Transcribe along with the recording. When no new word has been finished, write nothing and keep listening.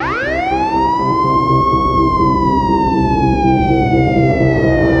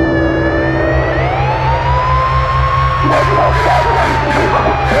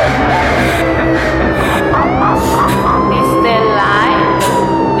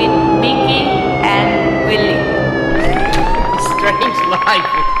With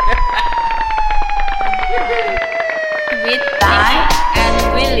Ty and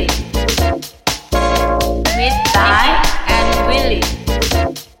Willie. With Ty and Willie.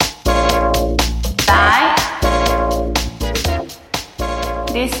 Ty.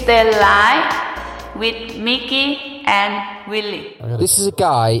 This the lie with Mickey and Willie. This is a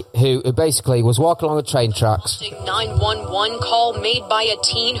guy who basically was walking along the train tracks. 911 call made by a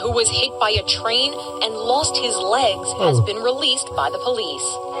teen who was hit by a train and lost his legs has been released by the police.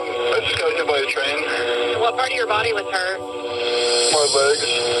 I just got hit by a train. What part of your body was hurt? My legs.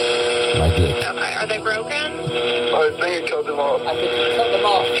 My dick. Okay, are they broken? I think it cut them off. I think he cut them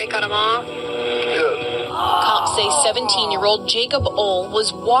off. They cut them off? Yes. Cops say 17-year-old Jacob Ohl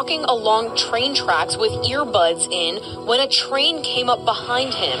was walking along train tracks with earbuds in when a train came up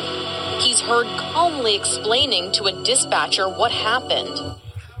behind him. He's heard calmly explaining to a dispatcher what happened.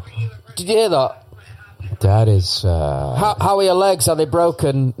 Did you hear that? That is... How are your legs? Are they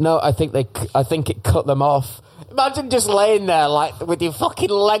broken? No, I think it cut them off. Imagine just laying there like with your fucking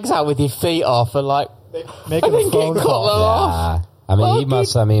legs out with your feet off and like making a phone call. Off. I mean, he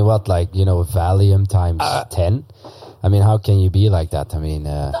must, Valium times 10? I mean, how can you be like that? I mean...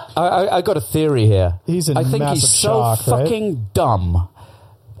 I got a theory here. He's in I think massive he's so shock, fucking dumb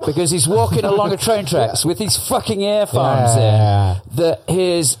because he's walking along a train tracks with his fucking earphones in that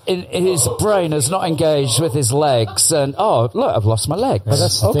his brain is not engaged with his legs and, oh, look, I've lost my legs. But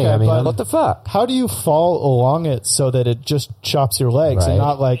that's the thing, I mean... What the fuck? How do you fall along it so that it just chops your legs and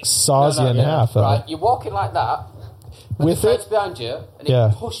not like saws you in half? Right, you're walking like that. With it behind you, and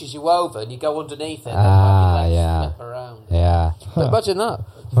it pushes you over, and you go underneath it. And flip around. Yeah. But imagine that.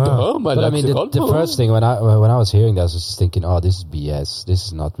 Oh, but I mean, the first thing when I was hearing that, I was just thinking, oh, this is BS. This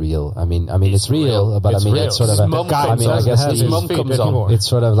is not real. I mean, it's real, but it's I mean, real. it's sort of I guess his mum comes on. It's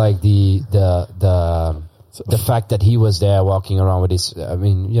sort of like the fact that he was there walking around with his. I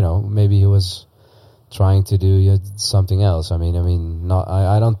mean, maybe he was trying to do something else. I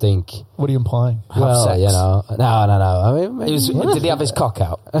don't think. What are you implying? Well, no. I mean, maybe, did he have his cock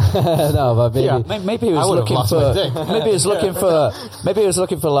out? No, but maybe, maybe he was looking for. Maybe he was looking for. Maybe he was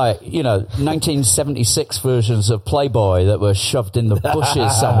looking for 1976 versions of Playboy that were shoved in the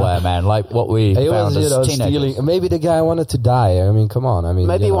bushes somewhere, man. Like what we found as teenagers. Stealing. Maybe the guy wanted to die. I mean, come on. I mean,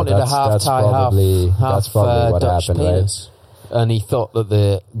 maybe he wanted a half tie, half. That's probably what Dutch happened, penis. Right? And he thought that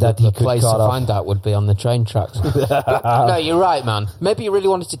the place to find out would be on the train tracks. No, you're right, man. Maybe he really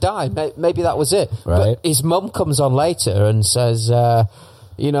wanted to die. Maybe that was it. Right. But his mum comes on later and says, why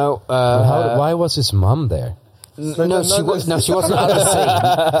was his mum there? She wasn't at the scene.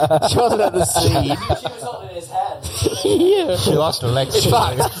 She wasn't at the scene. She was holding his hand. Yeah. She lost her legs. In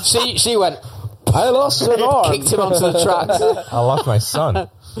fact, she went, I lost an arm. Kicked him onto the tracks. I lost my son.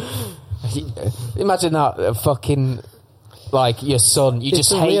 Imagine that fucking... Like your son, you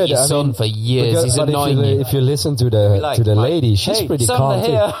just hate your son for years. Because, he's annoying you. If you listen to the lady, she's pretty calm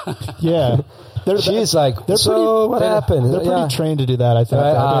too. Yeah, she's like, so what happened? They're pretty trained to do that. I think.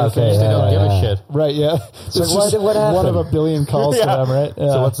 Okay. They don't give a shit. Right? Yeah. So what happened? One of a billion calls to them, right?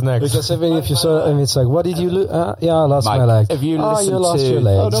 Yeah. So what's next? Because if you saw, it's like, what did you lose? I lost my leg. Have you listened you lost to? Your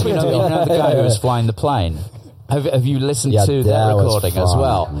legs. You know the guy who was flying the plane. Have you listened to that recording as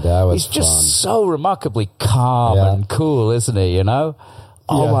well? He's just so remarkably calm and cool, isn't he? Oh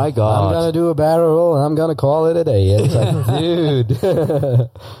my God! I'm gonna do a barrel roll and I'm gonna call it a day. It's like, dude.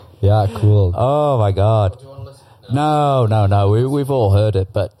 Yeah, cool. Oh my God! No. We've all heard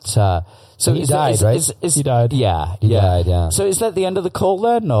it, but so he died, right? He died. Yeah, he died. Yeah. So is that the end of the call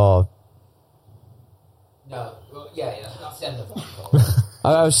then, or? No. That's the end of the call.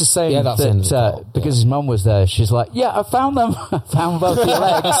 I was just saying that because his mum was there, she's like, yeah, I found them. I found both your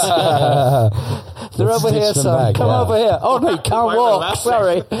legs. They're over here, son. Come over here. Oh, no, you can't walk.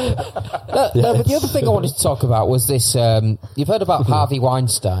 Sorry. But the other thing I wanted to talk about was this. You've heard about Harvey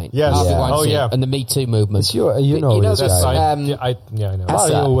Weinstein. Yes. Harvey Weinstein Oh, yeah. and the Me Too movement. You know this guy. I know.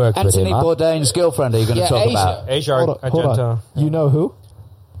 Mario worked with him. Anthony Bourdain's girlfriend are you going to talk about? Asia Hold on. You know who?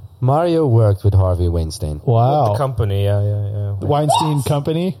 Mario worked with Harvey Weinstein. Wow. With the company, yeah. The Weinstein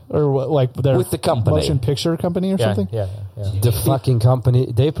Company? Or what, like their with the company. motion picture company or something? Yeah. The fucking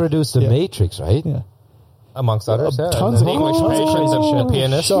company. They produced The Matrix, right? Yeah. Amongst others, Tons of English patient, the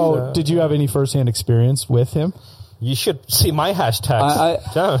pianist. So, did you have any first-hand experience with him? You should see my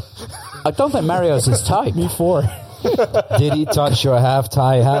hashtags. I don't think Mario's his type. Me for. Did he touch your half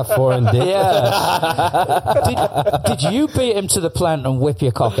Thai, half foreign dick? Yeah. Did you beat him to the plant and whip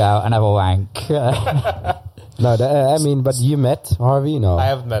your cock out and have a wank? No, but you met Harvey? No, I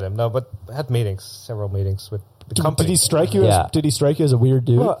haven't met him. No, but had several meetings with the company. Did he strike you? Did he strike you as a weird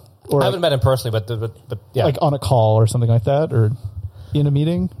dude? Well, I haven't met him personally, but yeah, like on a call or something like that, or. in a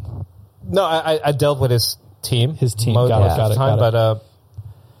meeting? No, I dealt with his team. His team, most got it, of got the it, time, got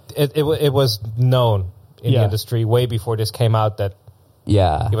but it was known in Yeah. the industry way before this came out that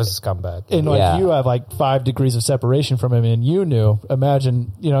Yeah. he was a scumbag. And like Yeah. you have like 5 degrees of separation from him, and you knew.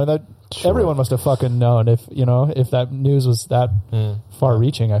 Imagine, that everyone must have fucking known if that news was that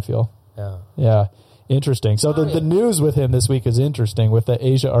far-reaching. I feel. Yeah. Yeah, interesting. So the news with him this week is interesting with the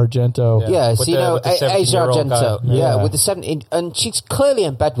Asia Argento. Yeah, With so the Asia 17-year-old Argento. guy. Yeah, Yeah. with the 17, and she's clearly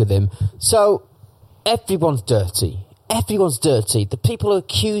in bed with him. So everyone's dirty. Everyone's dirty. The people who are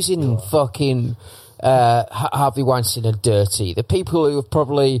accusing fucking Harvey Weinstein are dirty. The people who have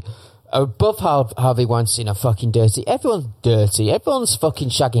probably are above Harvey Weinstein are fucking dirty. Everyone's dirty. Everyone's fucking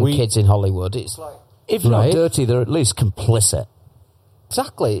shagging kids in Hollywood. It's like If not dirty, they're at least complicit.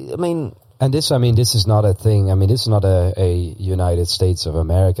 exactly. I mean. And this is not a thing. I mean, this is not a United States of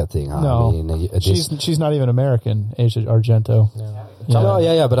America thing. No, I mean, she's not even American. Asia Argento. No,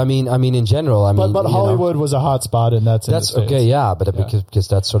 yeah, but I mean, in general, I mean, But Hollywood was a hot spot, and that's okay, yeah, but because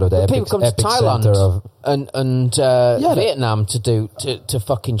that's sort of the People come to Thailand epicenter of. and Vietnam to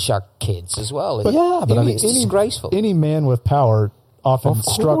fucking shag kids as well. Yeah, but I mean, it's disgraceful. Any man with power often Of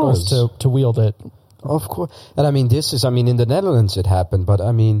struggles course. to wield it. Of course, and I mean, in the Netherlands it happened, but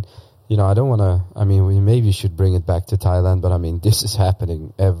I mean, I don't want to. I mean, we maybe should bring it back to Thailand, but I mean, this is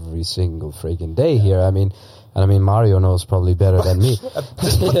happening every single freaking day here. I mean. And I mean, Mario knows probably better than me.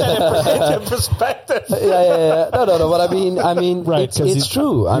 Just put that in perspective. Yeah. No. But I mean, Right, it's 'cause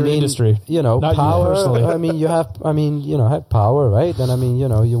true. I your mean, industry. Not you power. personally. I mean, have power, right? And I mean,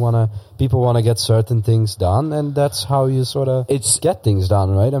 people want to get certain things done, and that's how you sort of get things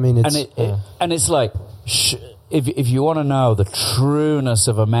done, right? I mean, it's And it's like, if you want to know the trueness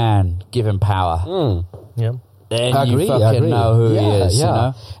of a man given power, Yeah. then I agree, you fucking know who he is. Yeah. You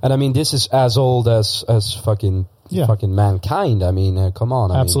know? And I mean, this is as old as fucking mankind. I mean, come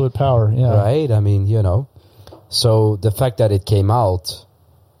on, Absolute power. Yeah. right? I mean, so the fact that it came out,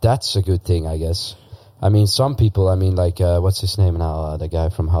 that's a good thing, I guess. I mean, some people, I mean, like, what's his name now? The guy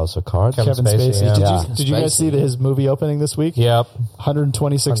from House of Cards? Kevin Spacey, Did yeah. you guys see his movie opening this week? Yep.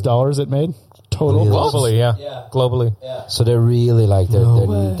 $126 it made total. Really? Globally, globally. So they're really like,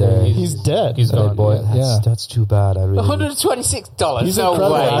 they're He's dead. He's Oh, gone. boy, Yeah. that's too bad. I really $126. He's an No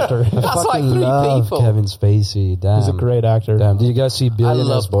incredible way. actor. I That's like fucking 3 love people. Kevin Spacey. Damn. He's a great actor. Damn. Did you guys see Billionaires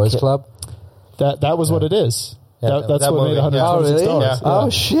love Boys Ke- Club? That was what it is. Yeah, That's that what made movie, $126. yeah. Yeah. Oh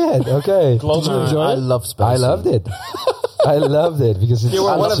shit! Okay. Did you enjoy I it? love Spacey. I loved it. I loved it because it's You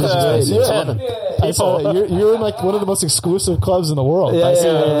were one of it's the great. 10 I saw it. You're in like one of the most exclusive clubs in the world. Yeah, I see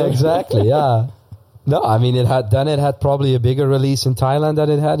yeah, that. yeah, exactly. Yeah. No, I mean it had probably a bigger release in Thailand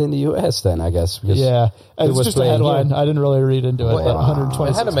than it had in the US. Then I guess. Because Yeah, it it's was just a playing headline. here. I didn't really read into it, but $126.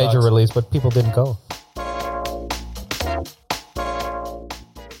 It had a major release, but people didn't go.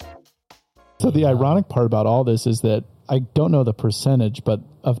 So the ironic part about all this is that I don't know the percentage, but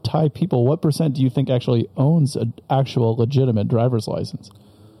of Thai people, what percent do you think actually owns an actual legitimate driver's license?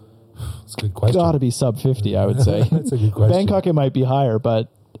 That's a good question. Got to be sub 50, I would say. That's a good question. Bangkok, it might be higher,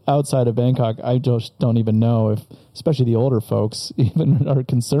 but outside of Bangkok, I just don't even know if, especially the older folks, even are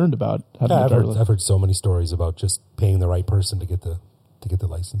concerned about having a driver's license. I've heard so many stories about just paying the right person to get the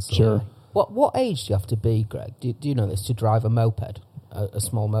license. So. Sure. What age do you have to be, Greg? Do you know this, to drive a moped, a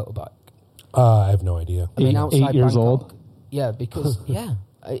small motorbike? I have no idea. I mean, outside 8 years Bangkok, old? Yeah, because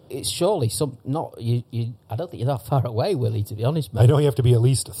it's surely some not you. I don't think you're that far away, Willie. To be honest, mate. I know you have to be at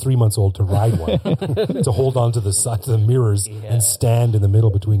least 3 months old to ride one, to hold on to the side to the mirrors and stand in the middle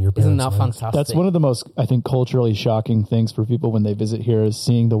between your parents. Isn't that legs. fantastic? That's one of the most, I think, culturally shocking things for people when they visit here is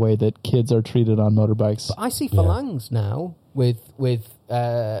seeing the way that kids are treated on motorbikes. But I see phalangs now with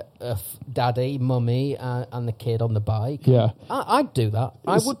daddy, mummy, and the kid on the bike. Yeah. I'd do that.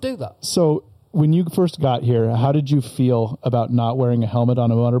 I would do that. So when you first got here, how did you feel about not wearing a helmet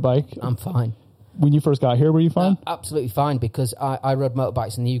on a motorbike? I'm fine. When you first got here, were you fine? Absolutely fine, because I rode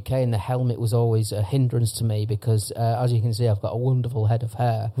motorbikes in the UK and the helmet was always a hindrance to me because, as you can see, I've got a wonderful head of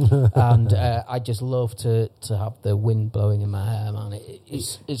hair and I just love to have the wind blowing in my hair, man.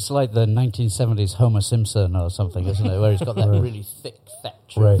 It's like the 1970s Homer Simpson or something, isn't it? Where he's got that really thick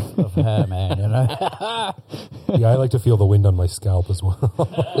thatch of hair, man, you know? Yeah, I like to feel the wind on my scalp as well.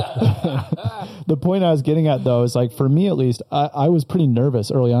 The point I was getting at, though, is like, for me at least, I was pretty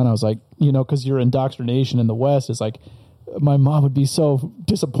nervous early on. I was like, because your indoctrination in the West is like, my mom would be so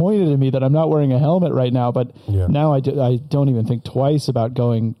disappointed in me that I'm not wearing a helmet right now. But now I don't even think twice about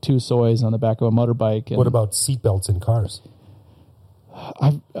going 2 soys on the back of a motorbike. And What about seatbelts in cars?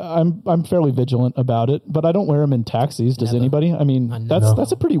 I'm fairly vigilant about it, but I don't wear them in taxis. Does anybody? I mean,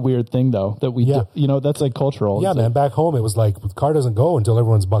 that's a pretty weird thing though that we do, that's like cultural. Yeah, It's man. like- Back home, it was like the car doesn't go until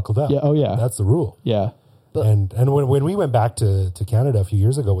everyone's buckled up. Yeah, oh, yeah. That's the rule. yeah. And when we went back to Canada a few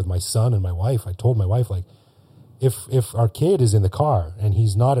years ago with my son and my wife, I told my wife, like, if our kid is in the car and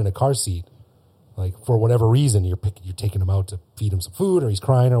he's not in a car seat, like for whatever reason, you're taking him out to feed him some food or he's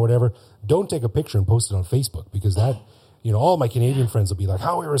crying or whatever, don't take a picture and post it on Facebook, because that, all my Canadian friends will be like,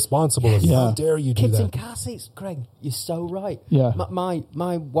 how irresponsible of you. How dare you do Kids that? in car seats, Greg. You're so right. Yeah.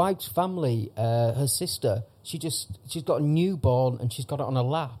 My wife's family, her sister, she's got a newborn and she's got it on her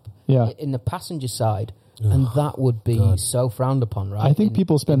lap. Yeah. In the passenger side. And that would be so frowned upon, right? I think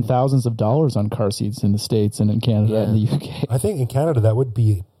people spend thousands of dollars on car seats in the States and in Canada and the UK. I think in Canada that would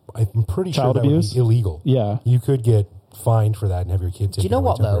be, I'm pretty Child sure that abuse? would be illegal. Yeah. You could get fined for that and have your kid taken Do you know away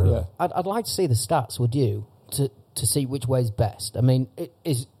what, though? temporarily. I'd like to see the stats, would you, to see which way is best. I mean,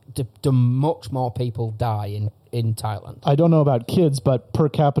 do much more people die in Thailand? I don't know about kids, but per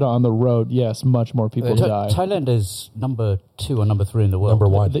capita on the road, yes, much more people die. Thailand is number 2 or number 3 in the world. Number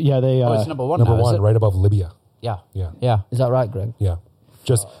 1. Yeah, they. Oh, it's number 1 Number now, is 1, it? right above Libya. Yeah. Yeah. Yeah. Is that right, Greg? Yeah.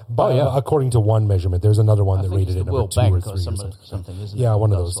 Just according to one measurement, there's another one I that think rated it's it the number World 2 Bank or or 3 or something, isn't it? Yeah,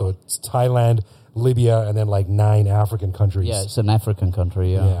 one of That's those. So one. it's Thailand, Libya, and then like 9 African countries. Yeah, it's an African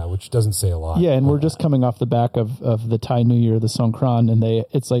country, yeah. Yeah, which doesn't say a lot. Yeah, and we're just coming off the back of the Thai New Year, the Songkran, and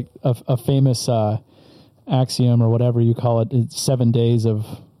it's like a famous axiom or whatever you call it. It's 7 days of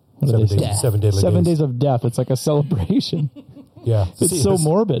what do they say? 7 deadly 7 days. days of death. It's like a celebration. Yeah, It's so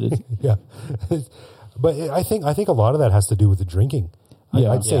morbid. Yeah, but I think a lot of that has to do with the drinking.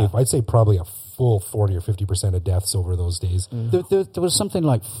 Yeah. I'd say probably a full 40 or 50% of deaths over those days. There was something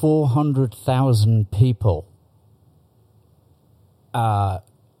like 400,000 people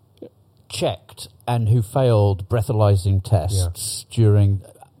checked and who failed breathalyzing tests during.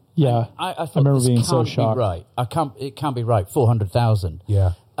 Yeah, I thought remember this being so can't be shocked. Right, it can't be right. 400,000.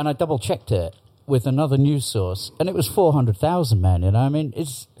 Yeah. And I double checked it with another news source, and it was 400,000. Man, I mean,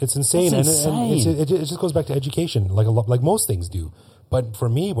 it's insane, It's and insane. it just goes back to education, like most things do. But for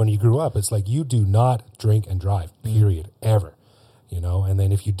me, when you grew up, it's like you do not drink and drive, period, ever. And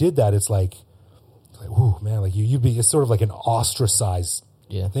then if you did that, it's like, ooh, man, like you'd be. It's sort of like an ostracized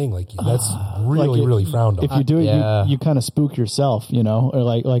thing. Like that's really, really frowned on. If you do it, Yeah. you kind of spook yourself, or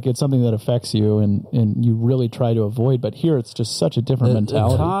like it's something that affects you, and you really try to avoid. But here, it's just such a different the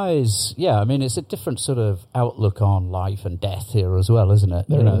mentality. Thais, I mean, it's a different sort of outlook on life and death here as well, isn't it?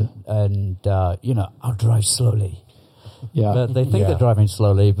 There is. And I'll drive slowly. Yeah, But they think Yeah. they're driving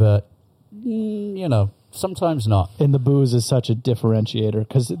slowly, but sometimes not. and the booze is such a differentiator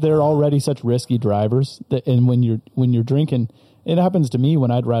because they're already such risky drivers. And when you're drinking, it happens to me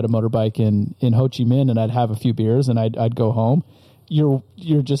when I'd ride a motorbike in Ho Chi Minh and I'd have a few beers and I'd go home. You're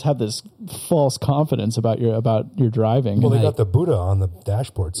just have this false confidence about your driving. Well, And they got the Buddha on the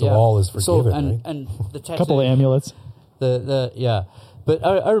dashboard, so Yeah. all is forgiven, and, right? and the a couple of tattoo- amulets. But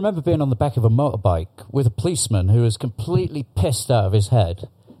I remember being on the back of a motorbike with a policeman who was completely pissed out of his head.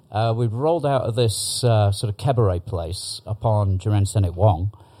 We'd rolled out of this sort of cabaret place up on Jiran Senet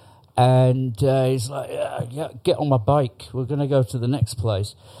Wong, and he's like, get on my bike, we're going to go to the next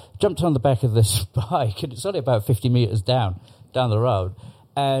place. Jumped on the back of this bike, and it's only about 50 metres down the road,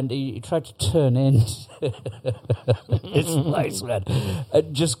 and he tried to turn in this place, man,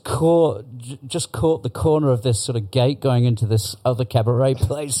 and just caught the corner of this sort of gate going into this other cabaret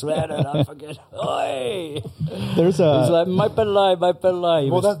place, man, and I forget, oi! There's He's like, my belay.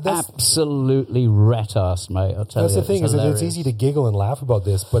 He Well, was that's- absolutely ret-ass, mate, I'll tell That's you. the thing, is that it's easy to giggle and laugh about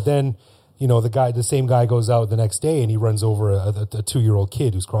this, but then, the same guy goes out the next day and he runs over a 2-year-old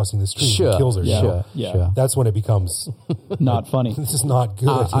kid who's crossing the street Sure, and kills her. sure, Yeah. sure. That's when it becomes, not funny. this is not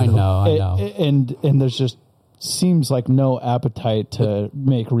good. I know. And there's just seems like no appetite to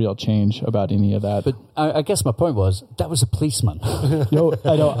make real change about any of that. But I guess my point was, that was a policeman. I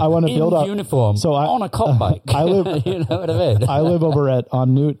want to in build up uniform, So on a cop bike. I live. You know what I mean? I live over at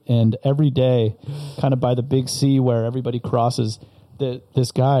on Newt, and every day, kind of by the big C where everybody crosses,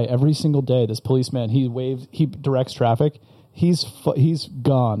 this guy every single day, this policeman, he directs traffic. He's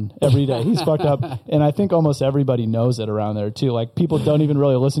gone every day. He's fucked up, and I think almost everybody knows it around there too. Like people don't even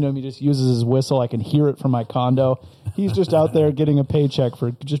really listen to him. He just uses his whistle. I can hear it from my condo. He's just out there getting a paycheck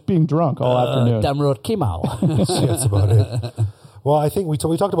for just being drunk all afternoon. Damrod Kimal. That's about it. Well, I think we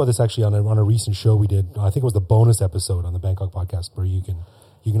talked about this actually on a recent show we did. I think it was the bonus episode on the Bangkok podcast, where you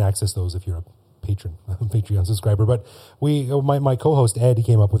can access those if you're a Patreon subscriber. But my co-host Ed, he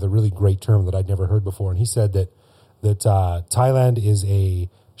came up with a really great term that I'd never heard before, and he said that Thailand is a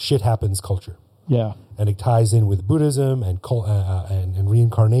shit happens culture. Yeah. And it ties in with Buddhism and and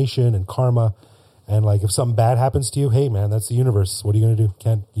reincarnation and karma. And like, if something bad happens to you, hey man, that's the universe. What are you going to do?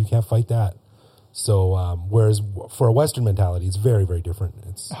 You can't fight that. So, whereas for a Western mentality, it's very, very different.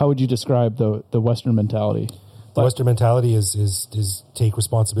 How would you describe the Western mentality? The Western mentality is take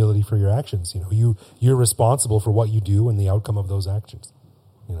responsibility for your actions. You know, you're responsible for what you do and the outcome of those actions.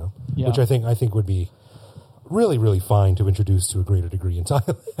 You know, which I think would be really, really fine to introduce to a greater degree in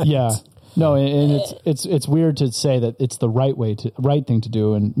Thailand. Yeah. No, and it's weird to say that it's the right thing to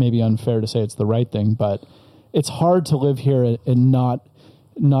do, and maybe unfair to say it's the right thing, but it's hard to live here and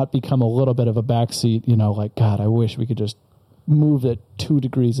not become a little bit of a backseat. You know, like, God, I wish we could just move it 2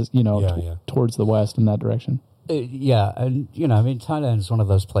 degrees. You know, towards the west in that direction. Yeah, and you know, I mean, Thailand is one of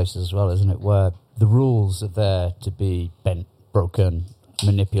those places as well, isn't it, where the rules are there to be bent, broken,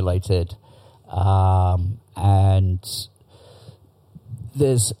 manipulated, and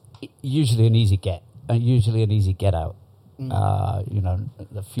there's usually an easy get out. You know,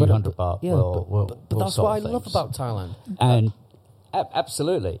 a few hundred baht will but that's what I love about Thailand. And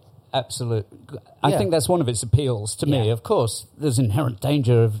absolutely. I think that's one of its appeals to me. Of course, there's inherent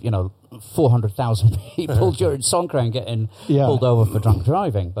danger of, you know, 400,000 people during Songkran getting pulled over for drunk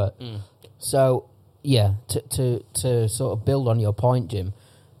driving. But So, to sort of build on your point, Jim,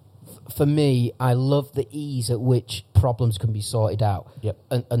 for me, I love the ease at which problems can be sorted out. Yep.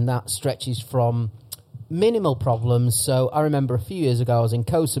 And that stretches from minimal problems. So I remember a few years ago I was in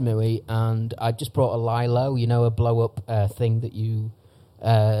Koh Samui and I just brought a lilo, you know, a blow-up thing that you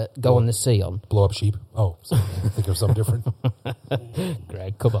go on the sea on. Blow up sheep. Oh, sorry. I think of something different.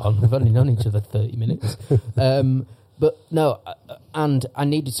 Greg, come on. We've only known each other 30 minutes. But no, and I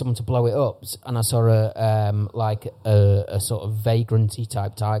needed someone to blow it up, and I saw a sort of vagranty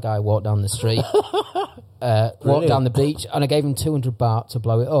type Thai guy walk down the street, walk down the beach, and I gave him 200 baht to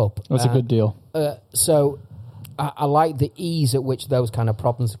blow it up. That's a good deal. So I like the ease at which those kind of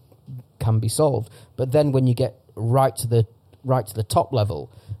problems can be solved. But then when you get right to the top level,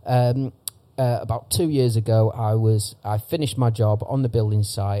 about 2 years ago, I finished my job on the building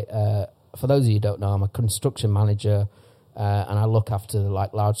site. For those of you who don't know, I'm a construction manager, and I look after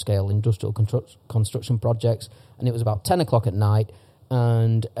like large scale industrial construction projects. And it was about 10 o'clock at night,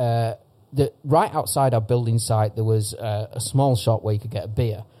 and right outside our building site there was a small shop where you could get a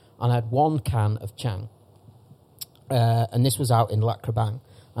beer, and I had 1 can of Chang, and this was out in Lat Krabang,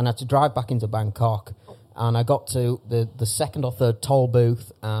 and I had to drive back into Bangkok. And I got to the second or third toll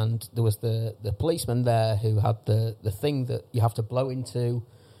booth, and there was the policeman there who had the thing that you have to blow into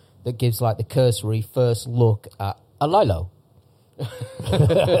that gives like the cursory first look at a lilo.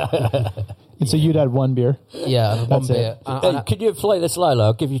 And so you'd had 1 beer? Yeah, one beer. Hey, could you inflate this lilo?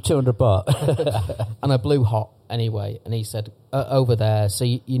 I'll give you 200 baht. And I blew hot anyway. And he said, over there, so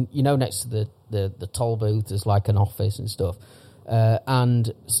you know next to the toll booth there's like an office and stuff.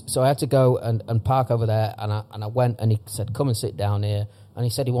 And so I had to go and park over there, and I went, and he said, come and sit down here. And he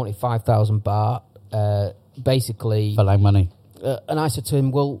said he wanted 5,000 baht, basically. For like money. And I said to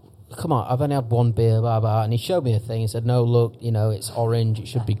him, well, come on, I've only had 1 beer, blah, blah. And he showed me a thing. He said, no, look, you know, it's orange, it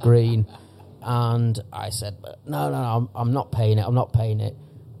should be green. And I said, no, I'm not paying it.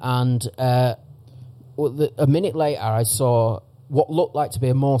 And a minute later, I saw what looked like to be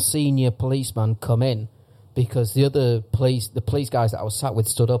a more senior policeman come in, because the police guys that I was sat with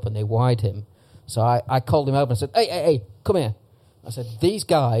stood up and they whyed him. So I called him over and said, hey, come here. I said, these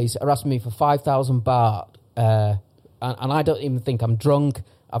guys are asking me for 5,000 baht, and I don't even think I'm drunk.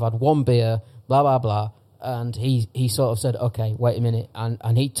 I've had 1 beer, blah, blah, blah. And he sort of said, okay, wait a minute.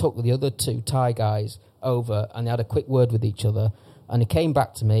 And he took the other 2 Thai guys over, and they had a quick word with each other. And he came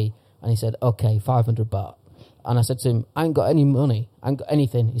back to me and he said, okay, 500 baht. And I said to him, I ain't got any money. I ain't got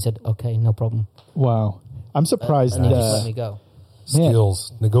anything. He said, okay, no problem. Wow. I'm surprised and he just let me go.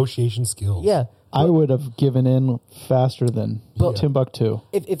 Skills, negotiation skills. Yeah. I would have given in faster than Timbuktu.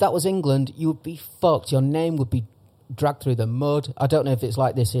 If that was England, you would be fucked. Your name would be dragged through the mud. I don't know if it's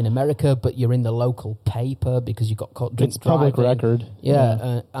like this in America, but you're in the local paper because you got caught drink driving. It's public record.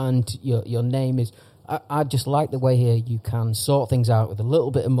 Yeah. And your name is... I just like the way here you can sort things out with a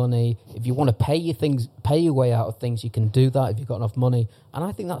little bit of money. If you want to pay your way out of things, you can do that if you've got enough money. And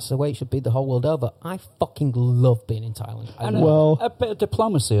I think that's the way it should be the whole world over. I fucking love being in Thailand. And a bit of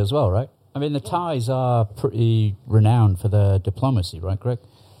diplomacy as well, right? I mean, the Thais are pretty renowned for their diplomacy, right, Greg?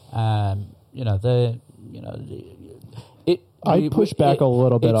 I push back a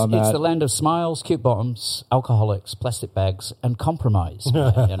little bit on that. It's the land of smiles, cute bottoms, alcoholics, plastic bags, and compromise. You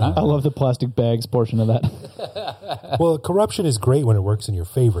know? I love the plastic bags portion of that. Well, corruption is great when it works in your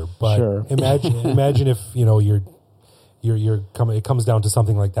favor, but sure. imagine if you're it comes down to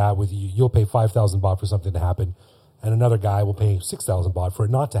something like that. With you'll pay 5,000 baht for something to happen, and another guy will pay 6,000 baht for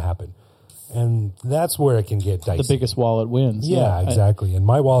it not to happen, and that's where it can get dicey. The biggest wallet wins. Yeah, exactly. And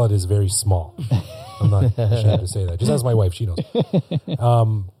my wallet is very small. I'm not ashamed to say that. Just ask my wife; she knows.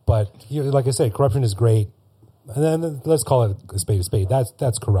 But like I said, corruption is great, and then let's call it a spade a spade.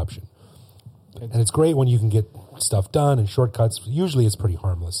 That's corruption, and it's great when you can get stuff done and shortcuts. Usually, it's pretty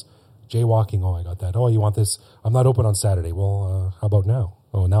harmless. Jaywalking, oh, I got that. Oh, you want this? I'm not open on Saturday. Well, how about now?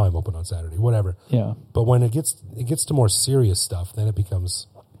 Oh, now I'm open on Saturday. Whatever. Yeah. But when it gets to more serious stuff, then it becomes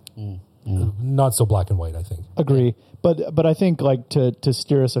not so black and white, I think. Agree. But I think like to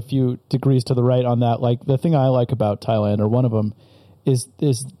steer us a few degrees to the right on that, like the thing I like about Thailand, or one of them, is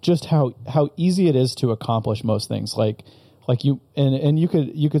just how easy it is to accomplish most things. Like you and you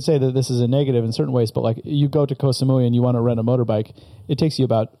could say that this is a negative in certain ways, but like you go to Koh Samui and you want to rent a motorbike, it takes you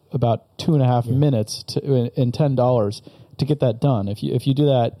about 2.5 minutes and $10 to get that done. If you do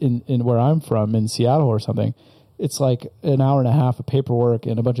that in where I'm from, in Seattle or something, it's like an hour and a half of paperwork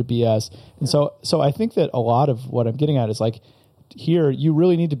and a bunch of BS. And so I think that a lot of what I'm getting at is like, here you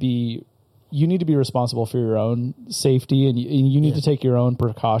really need to be responsible for your own safety, and you need to take your own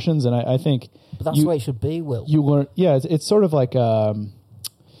precautions. And I think, but that's the way it should be. Will you learn? Yeah, it's sort of like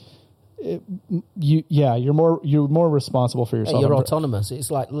you're more responsible for yourself. You're autonomous. It's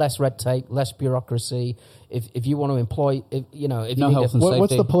like less red tape, less bureaucracy. If you want to employ, if you No need health and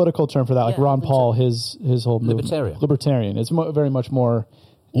what's the political term for that? Like Yeah, Ron Paul, his whole movement. Libertarian. It's very much more.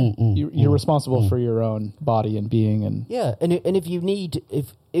 You're responsible for your own body and being, and and if you need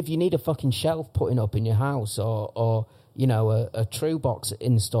a fucking shelf putting up in your house, or a true box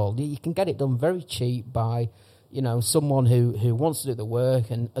installed, you can get it done very cheap by someone who wants to do the work,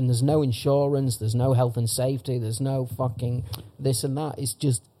 and there's no insurance, there's no health and safety, there's no fucking this and that. It's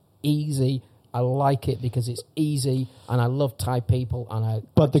just easy. I like it because it's easy, and I love Thai people, and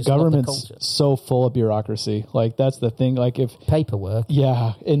But I the just love government's culture. so full of bureaucracy. Like that's the thing. Like if Paperwork.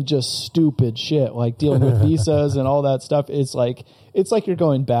 Yeah, and just stupid shit like dealing with visas and all that stuff. It's like you're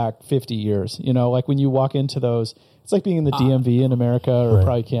going back 50 years. Like when you walk into those, it's like being in the DMV in America or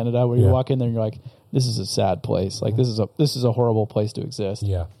probably Canada, where you walk in there and you're like, this is a sad place. Like this is a horrible place to exist.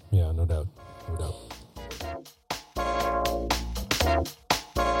 Yeah, no doubt.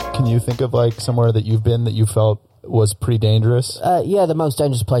 Can you think of like somewhere that you've been that you felt was pretty dangerous? The most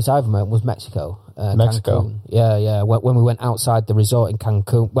dangerous place I ever went was Mexico. Mexico. Cancun. Yeah. When we went outside the resort in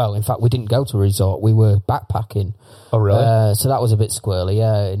Cancun, well, in fact, we didn't go to a resort. We were backpacking. Oh, really? So that was a bit squirrely,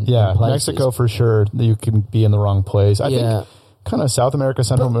 in places. Mexico for sure. You can be in the wrong place. I think kind of South America,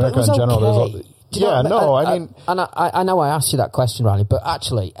 Central America in general. Okay. I mean... I know I asked you that question, Ronnie, but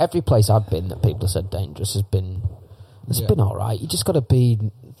actually, every place I've been that people have said dangerous has been all right. You just got to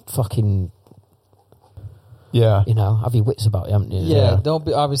be fucking... Yeah. Have your wits about you, haven't you? Yeah, don't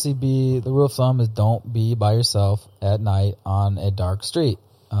be, obviously the rule of thumb is don't be by yourself at night on a dark street.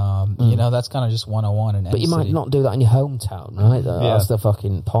 That's kind of just 101 in any But you might city. not do that in your hometown, right? That's the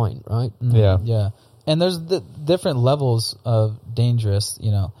fucking point, right? Yeah. Yeah. And there's the different levels of dangerous,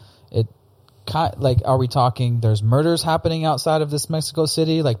 are we talking there's murders happening outside of this Mexico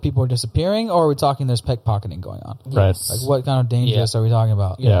City, like people are disappearing, or are we talking there's pickpocketing going on? Right. Like what kind of dangerous are we talking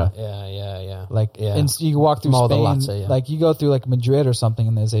about? Yeah. And so you walk through More the Spain, latter, yeah. like you go through like Madrid or something,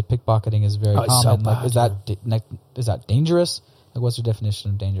 and there's a pickpocketing is very it's so common. Like, bad, is that dangerous? Like, what's your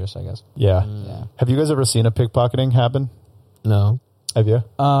definition of dangerous? I guess. Yeah. Have you guys ever seen a pickpocketing happen? No. Have you?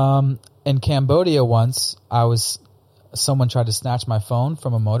 In Cambodia once, someone tried to snatch my phone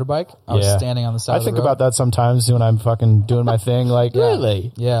from a motorbike. I was standing on the side I of the think road. about that sometimes when I'm fucking doing my thing. Like,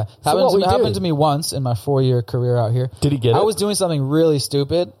 Really? Yeah. Happened to me once in my 4-year career out here. Did he get it? I was doing something really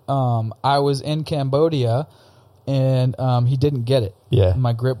stupid. I was in Cambodia, and he didn't get it. Yeah.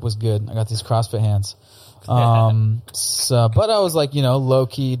 My grip was good. I got these CrossFit hands. But I was like,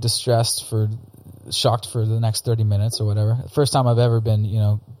 low-key shocked for the next 30 minutes or whatever. First time I've ever been,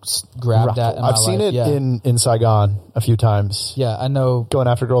 grabbed at in my I've seen life. it in Saigon a few times. Yeah, I know. Going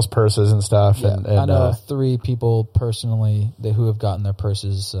after girls' purses and stuff. Yeah, and I know 3 people personally who have gotten their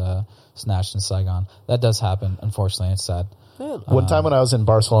purses snatched in Saigon. That does happen, unfortunately. It's sad. One time when I was in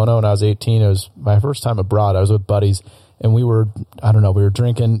Barcelona when I was 18, it was my first time abroad. I was with buddies, and we were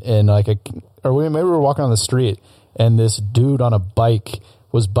drinking in maybe we were walking on the street, and this dude on a bike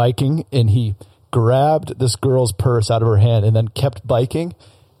was biking, and he grabbed this girl's purse out of her hand and then kept biking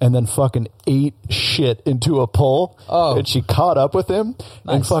and then fucking ate shit into a pole. Oh. And she caught up with him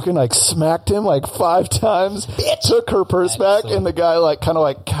and fucking smacked him 5 times, took her purse back, and the guy kind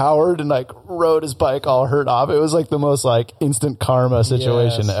of cowered and rode his bike all hurt off. It was the most instant karma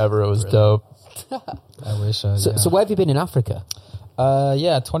situation ever. It was dope. I wish. So where have you been in Africa?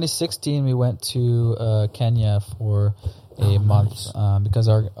 2016 we went to Kenya for a month because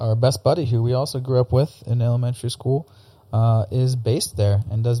our best buddy, who we also grew up with in elementary school, is based there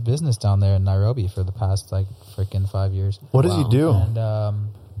and does business down there in Nairobi for the past like freaking 5 years. What does he do? And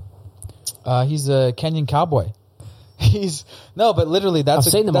he's a Kenyan cowboy. But literally that's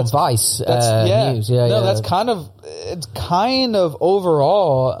I've seen them on Vice news. That's kind of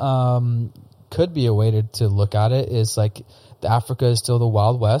overall could be a way to look at it, is like Africa is still the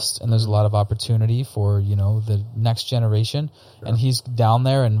Wild West, and there's a lot of opportunity for the next generation. Sure. And he's down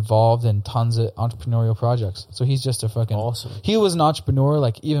there involved in tons of entrepreneurial projects. So he's just a fucking awesome. He was an entrepreneur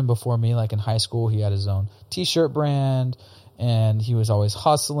like even before me. Like in high school, he had his own T-shirt brand, and he was always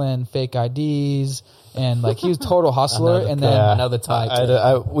hustling fake IDs. And like he was a total hustler, and then another type.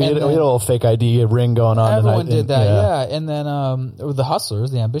 We had a little fake ID ring going on. Everyone did that, yeah. And then the hustlers,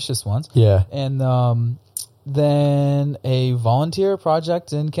 the ambitious ones, yeah. And then a volunteer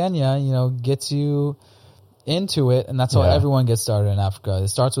project in Kenya, gets you into it, and that's how everyone gets started in Africa. It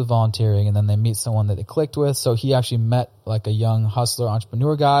starts with volunteering, and then they meet someone that they clicked with. So he actually met like a young hustler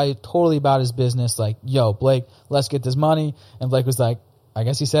entrepreneur guy, totally about his business. Like, yo, Blake, let's get this money. And Blake was like, I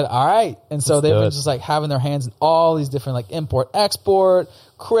guess he said, all right. And so they've been just like having their hands in all these different like import, export,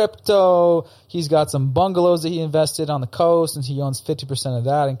 crypto. He's got some bungalows that he invested on the coast, and he owns 50% of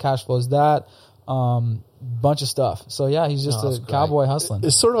that and cash flows that. Bunch of stuff. So yeah, he's just a cowboy hustling.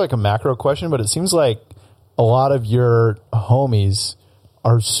 It's sort of like a macro question, but it seems like a lot of your homies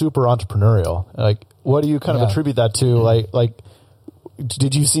are super entrepreneurial. Like, what do you kind of attribute that to? Like,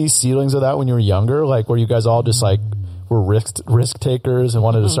 did you see ceilings of that when you were younger? Like, were you guys all just like, were risk takers and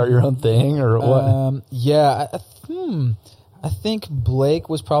wanted to start your own thing, or what? I think Blake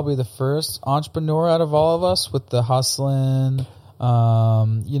was probably the first entrepreneur out of all of us with the hustling.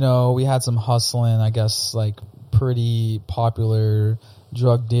 We had some hustling, I guess, like pretty popular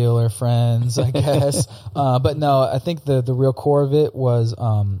drug dealer friends, I guess. But no, I think the real core of it was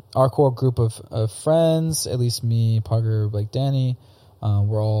our core group of friends, at least me, Parker, Blake, Danny.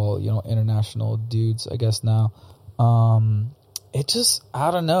 We're all, international dudes, I guess now. It just,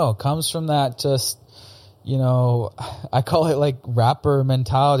 I don't know, comes from that just, I call it like rapper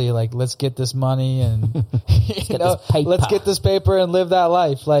mentality. Like, let's get this money and, let's get this paper and live that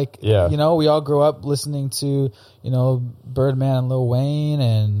life. Like, we all grew up listening to, Birdman and Lil Wayne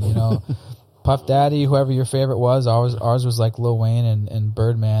and, Puff Daddy, whoever your favorite was. Ours was like Lil Wayne and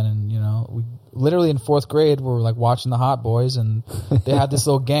Birdman. And, we literally in 4th grade, we were like watching the Hot Boys, and they had this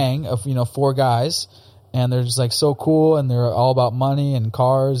little gang of, 4 guys. And they're just like so cool, and they're all about money and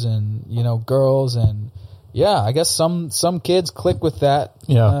cars and, girls. And yeah, I guess some kids click with that,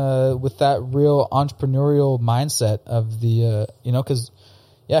 with that real entrepreneurial mindset of the, cause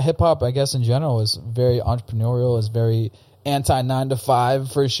hip hop, I guess in general is very entrepreneurial, is very anti 9 to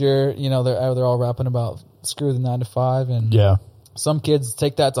 5 for sure. They're all rapping about screw the 9 to 5, and some kids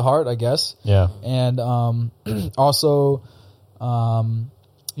take that to heart, I guess. Yeah. And, also,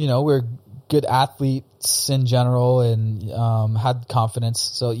 we're good athletes in general, and had confidence.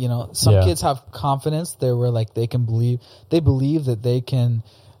 So some kids have confidence. They were like they believe that they can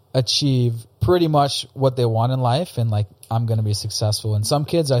achieve pretty much what they want in life, and like I'm going to be successful. And some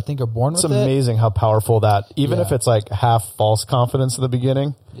kids I think are born with it. It's amazing how powerful that, even if it's like half false confidence at the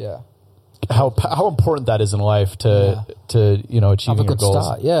beginning. Yeah. How important that is in life to achieving your goals.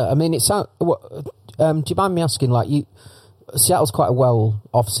 Start. Yeah, I mean, do you mind me asking? Like, Seattle's quite a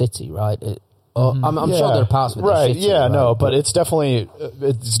well-off city, right? I'm sure there are parts of it that are shitty, yeah, right? no, but it's definitely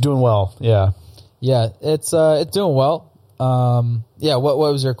it's doing well. Yeah, it's doing well. What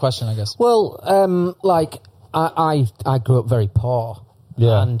was your question? I guess. Well, I grew up very poor.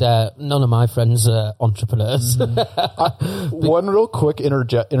 Yeah, and none of my friends are entrepreneurs. One real quick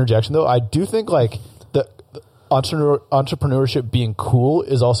interjection, though, I do think like the entrepreneurship being cool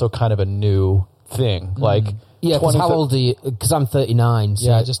is also kind of a new thing. Like. Yeah, because how old are you? Because I'm 39. So.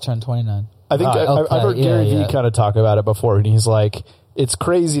 Yeah, I just turned 29. I think I've heard Gary Vee kind of talk about it before, and he's like, it's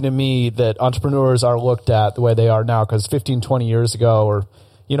crazy to me that entrepreneurs are looked at the way they are now, because 15, 20 years ago, or,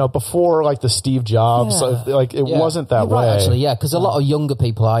 before like the Steve Jobs, it wasn't that way. Right, actually, yeah, because a lot of younger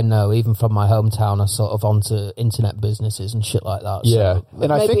people I know, even from my hometown, are sort of onto internet businesses and shit like that. Yeah, so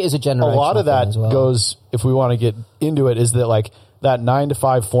and I think it is a generational a lot of that thing as well. goes, if we want to get into it, is that like, that 9 to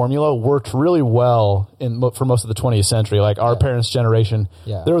 5 formula worked really well for most of the 20th century. Like our parents' generation,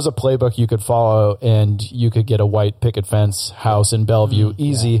 there was a playbook you could follow, and you could get a white picket fence house in Bellevue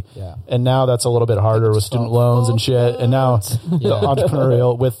easy. Yeah. And now that's a little bit harder with student loans and shit. And now the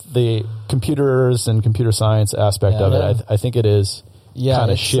entrepreneurial with the computers and computer science aspect of it, I think it is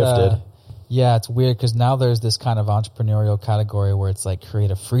kind of shifted. Yeah, it's weird because now there's this kind of entrepreneurial category where it's like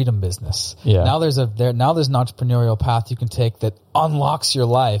create a freedom business. Yeah. Now there's an entrepreneurial path you can take that unlocks your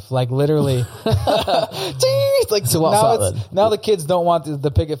life. Like literally, like So what's now that then? now the kids don't want the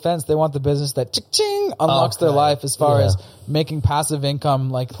picket fence; they want the business that ching unlocks their life as far as making passive income,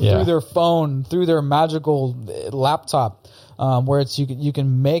 like through their phone, through their magical laptop, where it's you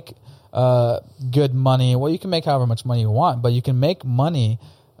can make good money. Well, you can make however much money you want, but you can make money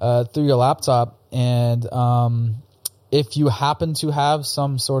through your laptop, and if you happen to have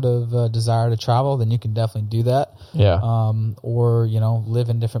some sort of desire to travel, then you can definitely do that. Yeah. Or live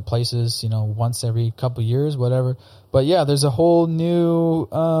in different places, once every couple years, whatever. But yeah, there's a whole new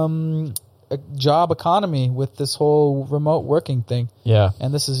job economy with this whole remote working thing. Yeah.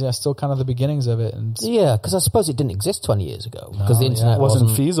 And this is still kind of the beginnings of it. And Yeah, because I suppose it didn't exist 20 years ago because the internet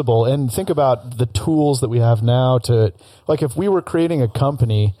wasn't feasible. And think about the tools that we have now to, like, if we were creating a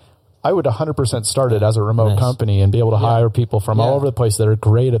company, I would 100% start it as a remote company and be able to hire people from all over the place that are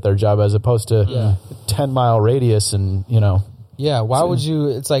great at their job as opposed to 10-mile radius and, Yeah, why would you?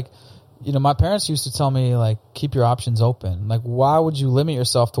 It's like, my parents used to tell me, like, keep your options open. Like, why would you limit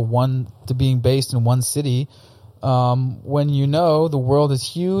yourself to being based in one city when the world is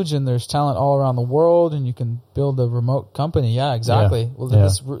huge and there's talent all around the world and you can build a remote company? Yeah, exactly. Yeah.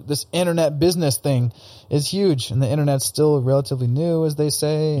 Well, this internet business thing is huge, and the internet's still relatively new, as they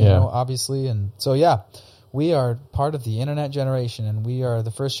say, obviously. And so, we are part of the internet generation, and we are the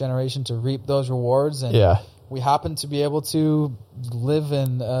first generation to reap those rewards. And we happen to be able to live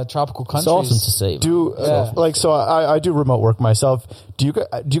in tropical countries. It's awesome to see. So I do remote work myself. Do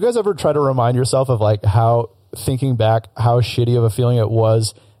you guys ever try to remind yourself of like how, thinking back, how shitty of a feeling it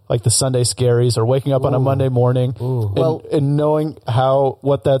was, like the Sunday scaries or waking up on a Monday morning and knowing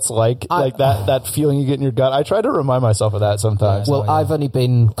what that's like that feeling you get in your gut? I try to remind myself of that sometimes. Well, I've only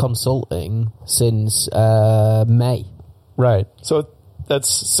been consulting since May. Right. So that's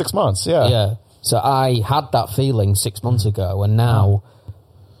 6 months. Yeah. Yeah. So I had that feeling 6 months ago, and now,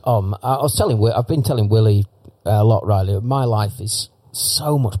 I've been telling Willie a lot, Riley. My life is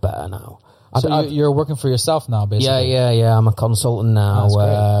so much better now. So you're working for yourself now, basically. Yeah. I'm a consultant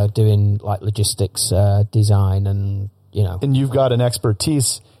now, doing like logistics design, and And you've got an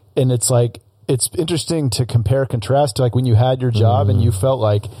expertise, and it's like it's interesting to compare contrast to like when you had your job and you felt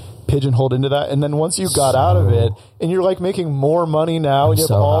like pigeonholed into that, and then once you got out of it and you're like making more money now and you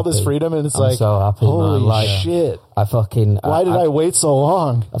have all this freedom, and it's I'm so happy, holy man. shit, why did I wait so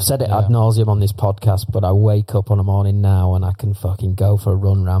long? I've said it ad nauseum on this podcast, but I wake up on a morning now and I can fucking go for a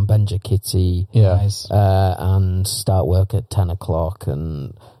run around Benja Kitty and start work at 10 o'clock,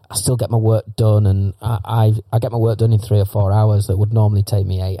 and I still get my work done, and I get my work done in 3 or 4 hours that would normally take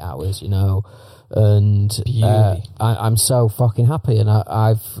me 8 hours, and I'm so fucking happy, and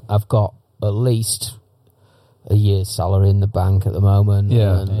I've got at least a year's salary in the bank at the moment.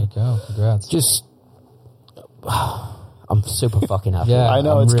 There you go. Congrats. Just I'm super fucking happy. I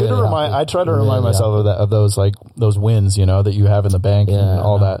know. I'm It's really good to remind. happy. I try to remind myself of those wins, that you have in the bank and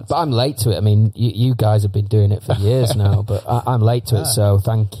all that. But I'm late to it. I mean, you guys have been doing it for years now, but I'm late to it. So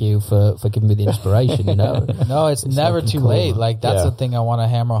thank you for giving me the inspiration. No, it's never too late. Like that's the thing I want to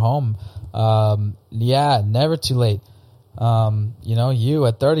hammer home. Never too late. You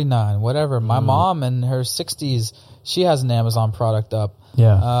at 39, whatever. My mom in her 60s, she has an Amazon product up.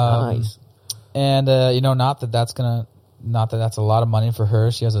 Yeah, nice. And not that that's a lot of money for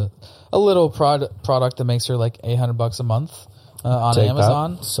her. She has a little product that makes her like $800 a month on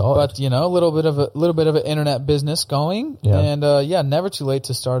Amazon. But a little bit of an internet business going. Yeah. And never too late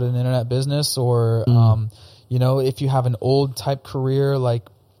to start an internet business, or if you have an old type career, like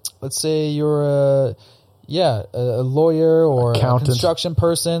let's say you're a lawyer or accountant, a construction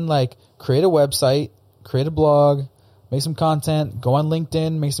person, like create a website, create a blog, make some content, go on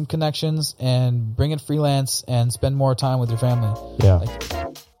LinkedIn, make some connections, and bring it freelance and spend more time with your family. Yeah.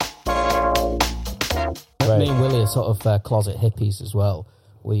 Me and Willie are sort of closet hippies as well.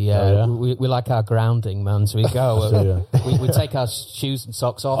 We like our grounding, man. So we go. we take our shoes and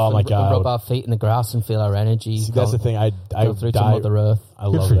socks off. Oh my God. And rub our feet in the grass and feel our energy. See, that's the thing. I go through to Mother Earth. I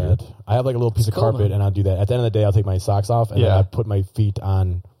love that. I have like a little piece of carpet, man. and I'll do that. At the end of the day, I'll take my socks off, and then I put my feet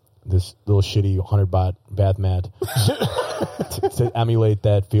on this little shitty 100-baht bath mat to emulate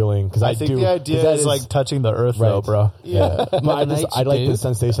that feeling. Because I think the idea is like touching the earth, though, bro. Yeah, I like the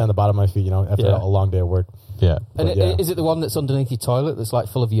sensation on the bottom of my feet. After a long day of work. Yeah. And But yeah. is it the one that's underneath your toilet that's like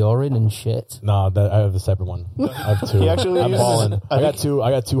full of urine and shit? No, I have a separate one. I have two. He actually I'm uses- balling. I got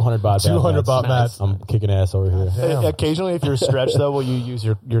 200 baht. 200 baht mats. I'm kicking ass over here. Occasionally, if you're stretched, though, will you use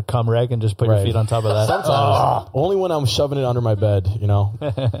your cum rag and just put your Right. feet on top of that? Sometimes. Only when I'm shoving it under my bed, you know.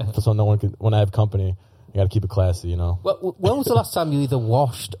 So no one can. When I have company, you got to keep it classy, you know. When was the last time you either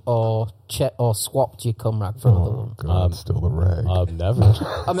washed or swapped your cum rag for another one? God, still the rag. Never.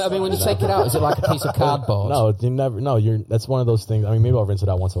 I mean, when you take it out, is it like a piece of cardboard? No, you never. No, that's one of those things. I mean, maybe I'll rinse it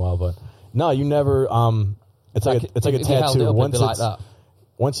out once in a while, but no, you never. It's like a if you held it tattoo. up, Once it'd be like it's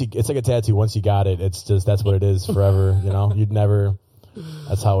that. it's like a tattoo. Once you got it, it's just that's what it is forever. You know, you'd never.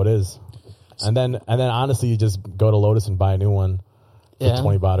 That's how it is. And then honestly, you just go to Lotus and buy a new one for Yeah.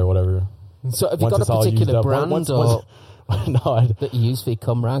 20 baht or whatever. So have you Once got it's a all used particular up. brand Once- or no, that you use for your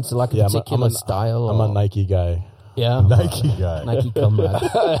cum rags? So like a yeah, particular style? I'm or? a Nike guy. Yeah. Nike guy. Nike cum rag.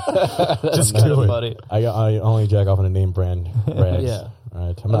 Just do it. I only jack off on a name brand rags. Yeah.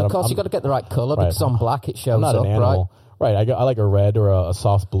 Right. And of course, you got to get the right color Right. because on black it shows I'm not up, an animal. Right. I like a red or a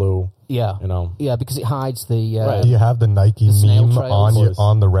soft blue. Yeah. You know. Yeah, because it hides the. Do you have the Nike the snail meme trails.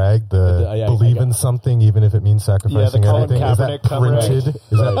 on the rag? Yeah, believe I in something, even if it means sacrificing Colin everything. Is that Kaepernick cum rag. printed?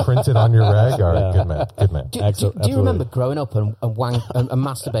 Is that printed on your rag? All right, Yeah. good man. Good man. Do you remember growing up and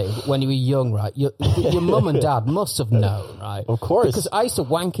masturbating when you were young, right? Your mum and dad must have known, right? Of course. Because I used to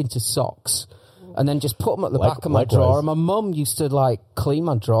wank into socks and then just put them at the Like- back of my likewise. drawer. And my mum used to like clean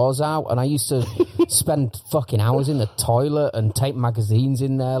my drawers out, and I used to spend fucking hours in the toilet and take magazines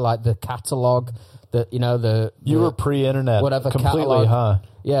in there, like the catalogue. You were pre-internet, whatever completely, catalog. huh?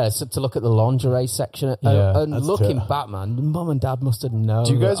 Yeah, so to look at the lingerie section. Yeah. And That's looking true. back, man, mum and dad must have known.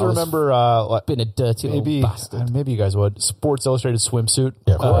 Do you guys that I was remember? Like, been a dirty maybe, little bastard. maybe you guys would. Sports Illustrated swimsuit.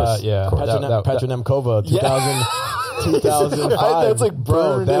 Yeah, of course. Yeah. Of course. Petra Nemkova, 2005. That's like bro.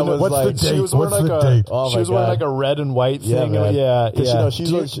 burned That in- was What's like the date? She was wearing What's like the a. date? Oh she my was wearing God. like a red and white Yeah, thing. man. Yeah, 'Cause, yeah. you know, she's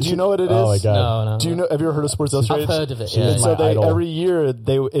do, like- do you know what it is? Oh my God. No. Do you know? Have you ever heard of Sports Illustrated? I've heard of it. She Yeah. is So my idol. every year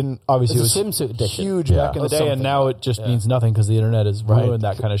obviously It's a it was swimsuit edition. huge Yeah. back in the Or day, and something now like it just that. means nothing because the internet has Right. ruined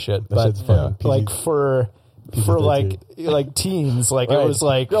that kind of shit. That But shit's fucking PG. like for like teens, like it Right. was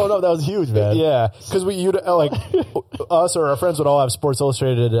like no, that was huge, man. yeah, because you'd like us or our friends would all have Sports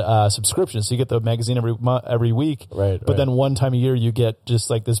Illustrated subscriptions, so you get the magazine every week. Right, But right. then one time a year you get just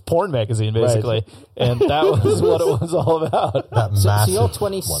like this porn magazine basically, and that was what it was all about. That So massive you're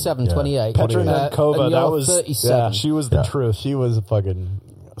 27, one. Yeah. 28. Petra and Nemkova, you're that was 37. yeah, she was the Yeah. truth. She was fucking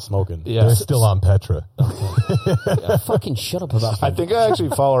smoking. Yeah. They're still on Petra. Fucking shut up about I that. think I actually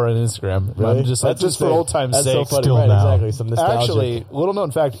follow her on Instagram. Really? I'm just like That's just for insane. old time's That's sake. so funny. Still Right, now. exactly. Some nostalgic. Actually, little known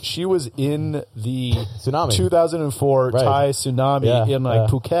fact, she was in the Tsunami. 2004 Right. Thai tsunami Yeah, in like yeah.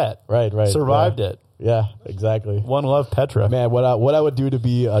 Phuket. Right. Survived yeah. it. Yeah, exactly. One love Petra. Man, what I would do to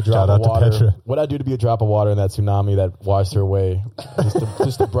be a drop Shout of out to water. Petra. What I'd do to be a drop of water in that tsunami that washed her away,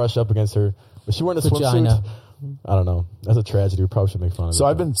 just to brush up against her. Was she wearing a Vagina. swimsuit? I don't know. That's a tragedy. We probably should make fun of it. So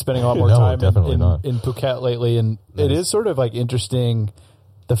I've been spending a lot more No, time definitely in not. Phuket lately, and it is sort of like interesting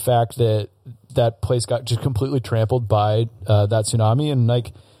the fact that that place got just completely trampled by that tsunami, and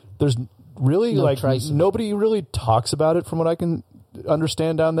like there's really No like trace of it. nobody really talks about it from what I can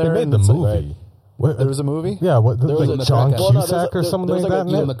understand down there. They made and the it's like- movie. What- There was a movie. Yeah, what, There was like a John McGregor. Well, no, Cusack or something like that.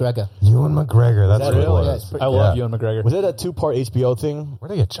 Ewan man? McGregor. Ewan McGregor. That's that what it really? Yeah, was. it's pretty- I love Yeah. Ewan McGregor. Was it a 2-part HBO thing? Where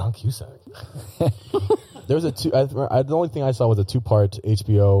did they get John Cusack? There was the only thing I saw was a 2-part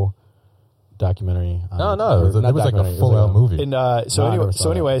HBO documentary. No, it was, Not it was like documentary, a it was full-out movie. And No, I never saw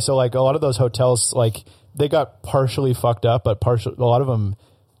that. anyway, so like a lot of those hotels, like they got partially fucked up, but a lot of them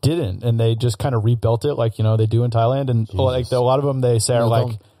didn't, and they just kind of rebuilt it, like they do in Thailand, and like a lot of them they say are No, like,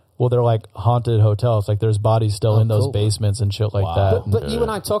 don't. well, they're like haunted hotels, like there's bodies still in those cool. basements and shit like that. But you and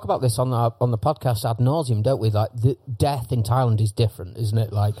I talk about this on the podcast ad nauseum, don't we? Like the death in Thailand is different, isn't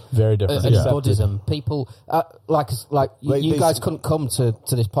it? Like Very different. And Yeah. Buddhism, people like you they- guys couldn't come to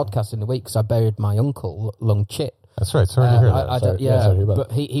this podcast in the week because I buried my uncle Lung Chit. That's right. Sorry to hear that. I Sorry. don't, Yeah, sorry to hear about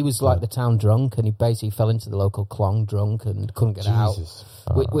but he was like the town drunk, and he basically fell into the local klong drunk and couldn't get Jesus.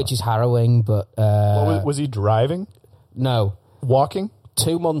 out, which is harrowing. But Was he driving, no, walking?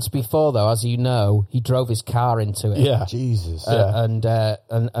 2 months before though, as you know, he drove his car into it. Yeah. Jesus. And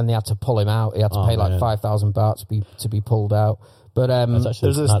they had to pull him out. He had to Oh, pay like man. 5,000 baht to be pulled out. But That's actually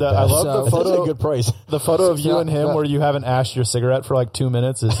There's this. not I bad. love So- the That's actually photo. a good price. The photo of you So- and him where you haven't ashed your cigarette for like 2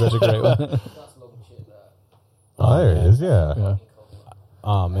 minutes is such a great one. Oh, there it is. Yeah. Yeah.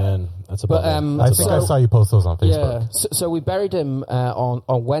 Oh man, that's a But, bummer. I That's a think bummer. I saw you post those on Facebook. yeah, so we buried him on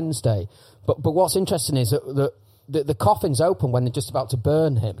Wednesday. But what's interesting is that the coffin's open when they're just about to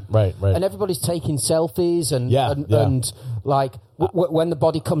burn him. Right. And everybody's taking selfies and like when the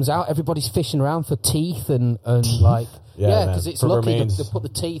body comes out, everybody's fishing around for teeth and like because it's For lucky remains. to put the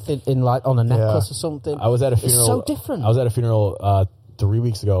teeth in like on a necklace or something. I was at a funeral. It's so different. I was at a funeral 3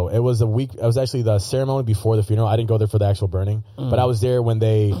 weeks ago. It was a week. I was actually the ceremony before the funeral. I didn't go there for the actual burning, but I was there when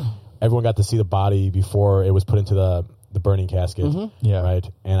everyone got to see the body before it was put into the burning casket. Yeah. Right.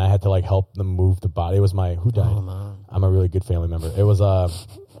 And I had to like help them move the body. It was who died? Oh, man. I'm a really good family member. It was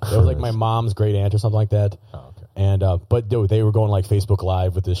like my mom's great aunt or something like that. Oh, okay. And but dude, they were going like Facebook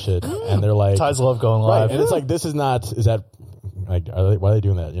Live with this shit, and they're like, Ties love going live. right? And it's like this is not. Is that like? Why are they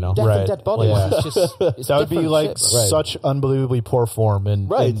doing that? You know? Death Right. of dead bodies. Yeah. It's just, it's That would be different like shit. such unbelievably poor form in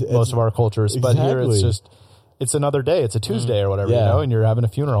most of our cultures. But here it's Exactly. just, it's another day. It's a Tuesday or whatever, you Yeah. know, and you're having a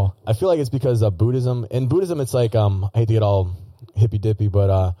funeral. I feel like it's because of Buddhism. In Buddhism, it's like I hate to get all hippy dippy,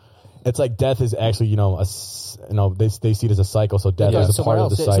 but it's like death is actually they see it as a cycle. So death is a somewhere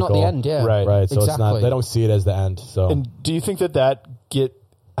part of the else. cycle. It's not the end, yeah. Right. So it's not. Exactly. They don't see it as the end. So And do you think that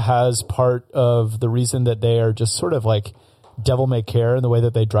has part of the reason that they are just sort of like devil may care in the way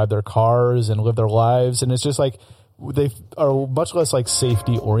that they drive their cars and live their lives? And it's just like they are much less like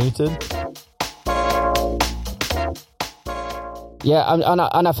safety oriented. Yeah,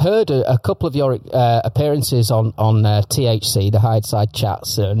 and I've heard a couple of your appearances on THC, the Hide Side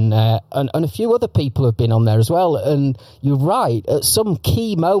Chats, and a few other people have been on there as well. And you're right, at some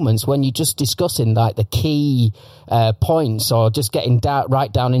key moments when you're just discussing like the key points or just getting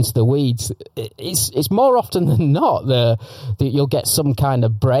right down into the weeds, it's more often than not that you'll get some kind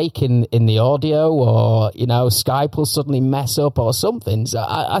of break in the audio, or Skype will suddenly mess up or something. So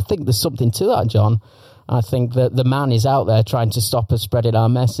I think there's something to that, John. I think that the man is out there trying to stop us spreading our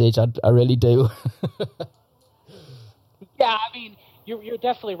message. I really do. Yeah, I mean, you're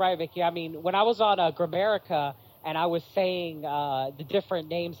definitely right, Mickey. I mean, when I was on Grammarica and I was saying the different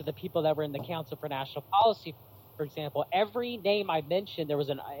names of the people that were in the Council for National Policy, for example, every name I mentioned,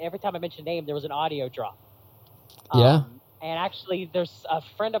 every time I mentioned a name, there was an audio drop. Yeah. And actually, there's a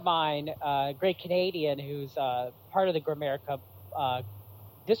friend of mine, great Canadian, who's part of the Grammarica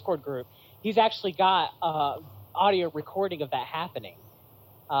Discord group. He's actually got audio recording of that happening.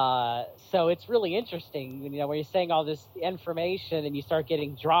 So it's really interesting, when you're saying all this information and you start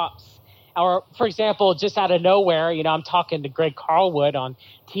getting drops. Or, for example, just out of nowhere, I'm talking to Greg Carlwood on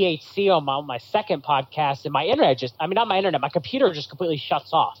THC on my second podcast, and my internet my computer just completely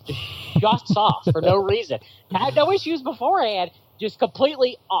shuts off. Just shuts off for no reason. I had no issues beforehand, just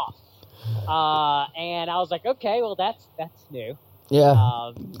completely off. And I was like, okay, well, that's new.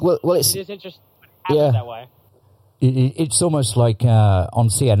 Yeah. Well, it is interesting when it happens that way. It's almost like on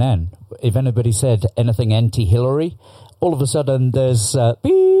CNN. If anybody said anything anti-Hillary, all of a sudden there's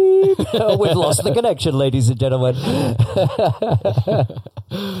beep. We've lost the connection, ladies and gentlemen.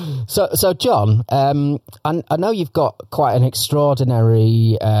 So John, I know you've got quite an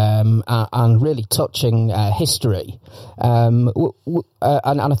extraordinary and really touching history, and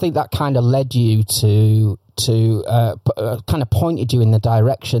I think that kind of led you to kind of pointed you in the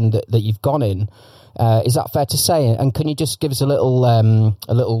direction that you've gone in. Is that fair to say? And can you just give us a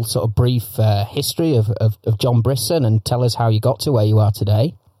little sort of brief history of John Brisson and tell us how you got to where you are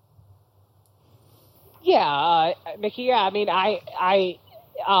today? Yeah, Mickey. Yeah, I mean, I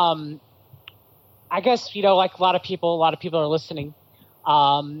guess like a lot of people are listening.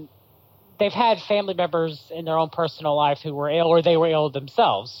 They've had family members in their own personal life who were ill, or they were ill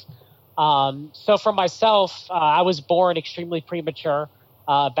themselves. So for myself, I was born extremely premature.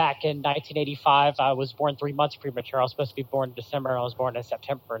 Back in 1985, I was born 3 months premature. I was supposed to be born in December. I was born in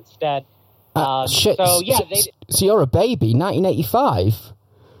September instead. Shit. So yeah, so you're a baby, 1985.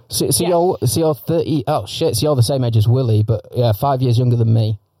 So you're 30. Oh shit! So you're the same age as Willie, but 5 years younger than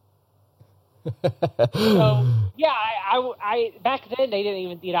me. So yeah, I back then they didn't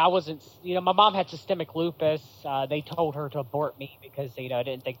even I wasn't my mom had systemic lupus. They told her to abort me because I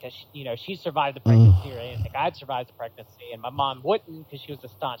didn't think that she survived the pregnancy, or I didn't think I'd survived the pregnancy, and my mom wouldn't because she was a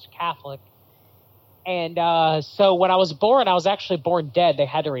staunch Catholic. And so when I was born, I was actually born dead. They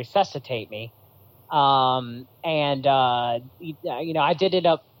had to resuscitate me, and I did end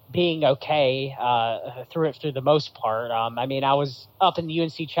up being okay through the most part. I mean, I was up in the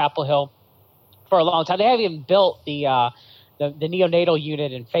UNC Chapel Hill for a long time. They haven't even built the neonatal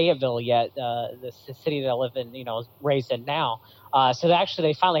unit in Fayetteville yet, the city that I live in, raised in now. So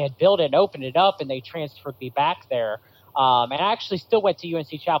they finally had built it and opened it up, and they transferred me back there. And I actually still went to UNC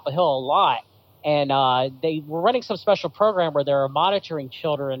Chapel Hill a lot. And they were running some special program where they were monitoring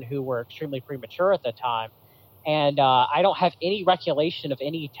children who were extremely premature at the time. And I don't have any recollection of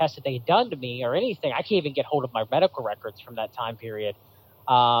any tests that they had done to me or anything. I can't even get hold of my medical records from that time period.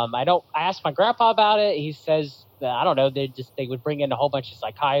 I asked my grandpa about it. He says that, I don't know, they would bring in a whole bunch of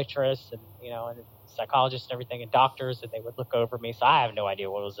psychiatrists and, and psychologists and everything and doctors, and they would look over me. So I have no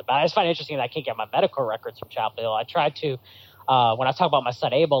idea what it was about. I just find it interesting that I can't get my medical records from Chapel Hill. I tried to, when I talk about my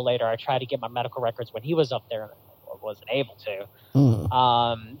son Abel later, I tried to get my medical records when he was up there and I wasn't able to.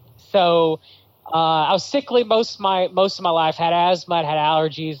 So I was sickly most of my life, had asthma, had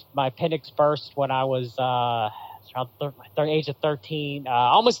allergies. My appendix burst when I was around the age of 13.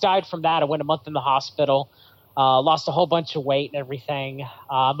 Almost died from that. I went a month in the hospital. Lost a whole bunch of weight and everything.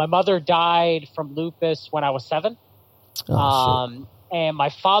 My mother died from lupus when I was 7. And my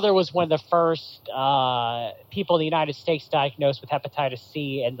father was one of the first people in the United States diagnosed with hepatitis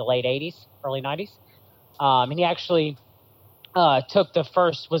C in the late 80s, early 90s. And he actually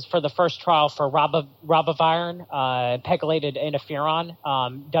was for the first trial for ribavirin, pegylated interferon,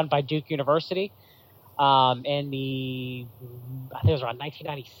 done by Duke University. I think it was around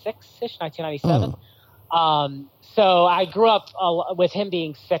 1996-ish, 1997. So I grew up with him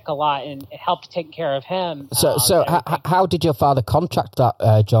being sick a lot and it helped take care of him. So how did your father contract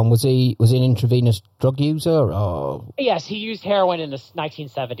that, John? Was he an intravenous drug user? Or? Yes, he used heroin in the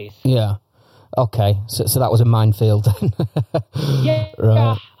 1970s. Yeah. Okay, so that was a minefield. Yeah.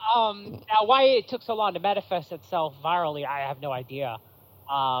 Right. Now, why it took so long to manifest itself virally, I have no idea.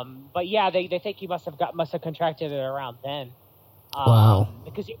 But yeah, they think he must have contracted it around then. Wow.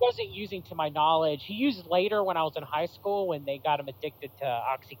 Because he wasn't using, to my knowledge. He used later when I was in high school when they got him addicted to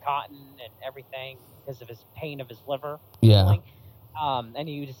OxyContin and everything because of his pain of his liver. Yeah. And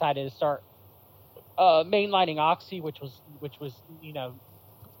he decided to start mainlining Oxy, which was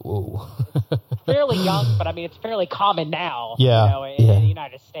Whoa. fairly young, but I mean it's fairly common now. Yeah. In the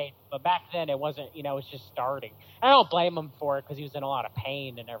United States, but back then it wasn't. It was just starting. I don't blame him for it because he was in a lot of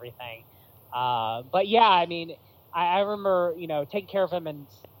pain and everything. But yeah, I mean. I remember, taking care of him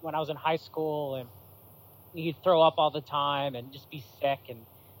when I was in high school, and he'd throw up all the time and just be sick, and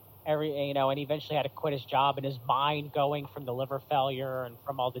and he eventually had to quit his job, and his mind going from the liver failure and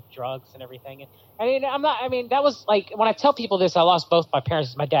from all the drugs and everything. And that was like, when I tell people this, I lost both my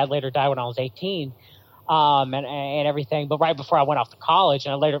parents. My dad later died when I was 18, and everything. But right before I went off to college,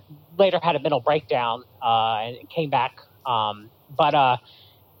 and I later had a mental breakdown, and came back.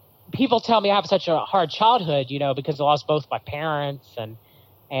 People tell me I have such a hard childhood, because I lost both my parents and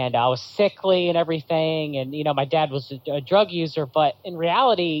I was sickly and everything. And, my dad was a drug user, but in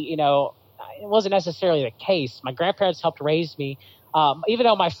reality, it wasn't necessarily the case. My grandparents helped raise me. Even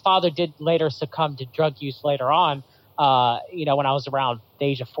though my father did later succumb to drug use later on, when I was around the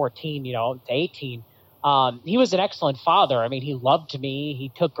age of 14, to 18, he was an excellent father. I mean, he loved me. He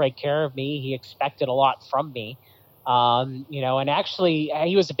took great care of me. He expected a lot from me. And actually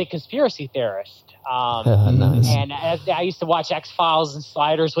he was a big conspiracy theorist. Nice. And I used to watch X-Files and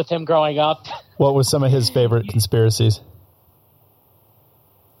Sliders with him growing up. What was some of his favorite conspiracies?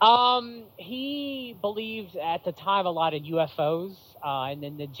 He believed at the time a lot in UFOs, and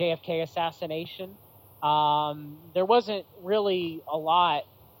then the JFK assassination. There wasn't really a lot.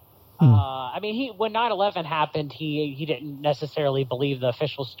 When 9/11 happened, he didn't necessarily believe the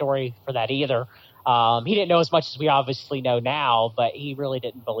official story for that either. He didn't know as much as we obviously know now, but he really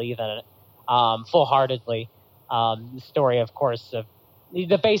didn't believe in it full-heartedly. The story, of course, of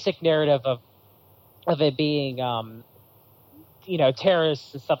the basic narrative of it being,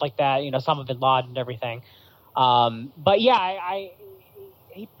 terrorists and stuff like that, Osama bin Laden and everything. But yeah,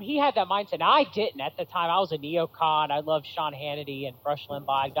 he had that mindset. Now, I didn't at the time. I was a neocon. I loved Sean Hannity and Rush Limbaugh.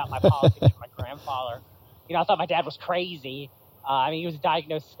 I got my politics from my grandfather. I thought my dad was crazy. He was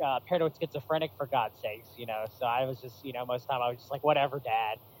diagnosed paranoid schizophrenic, for God's sakes, So I was just, most of the time I was just like, whatever,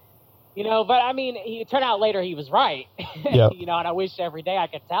 Dad. But I mean, it turned out later he was right. Yep. And I wish every day I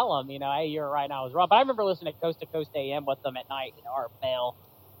could tell him, hey, you're right and I was wrong. But I remember listening to Coast AM with them at night, Art Bell.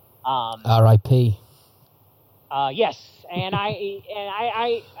 R.I.P. Yes. And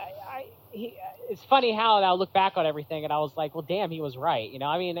it's funny how I look back on everything and I was like, well, damn, he was right.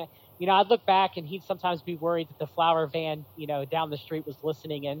 I'd look back and he'd sometimes be worried that the flower van, down the street was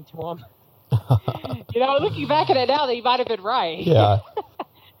listening in to him. Looking back at it now, that he might have been right. Yeah.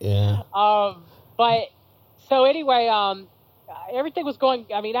 Yeah. But so anyway, everything was going.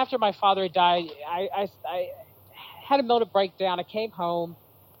 I mean, after my father had died, I had a mental breakdown. I came home.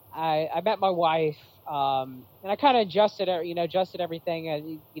 I met my wife, and I kind of adjusted everything.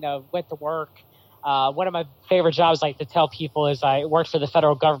 And went to work. One of my favorite jobs, like to tell people, is I worked for the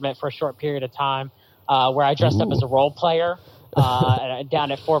federal government for a short period of time, where I dressed up as a role player.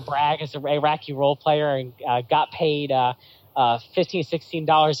 down at Fort Bragg as an Iraqi role player, and got paid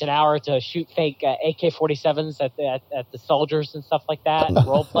 $15-16 an hour to shoot fake AK-47s at the soldiers and stuff like that, and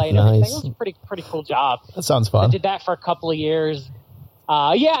role play and everything. It was a pretty cool job. That sounds fun. I did that for a couple of years.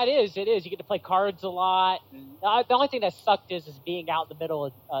 Yeah, it is. It is. You get to play cards a lot. And, the only thing that sucked is being out in the middle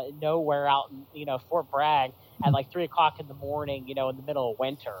of nowhere, out in Fort Bragg at like 3 o'clock in the morning. In the middle of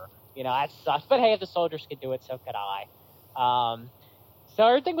winter. That sucks. But hey, if the soldiers could do it, so could I. So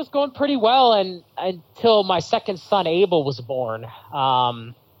everything was going pretty well, and until my second son Abel was born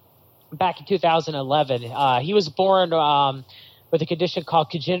back in 2011. He was born with a condition called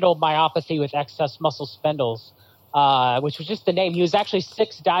congenital myopathy with excess muscle spindles. Which was just the name. He was actually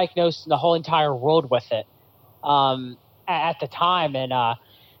 6 diagnosed in the whole entire world with it at the time. And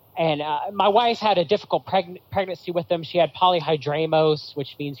my wife had a difficult pregnancy with him. She had polyhydramnios,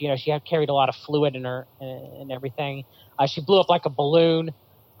 which means she had carried a lot of fluid in her and everything. She blew up like a balloon,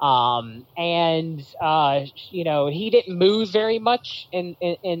 and he didn't move very much in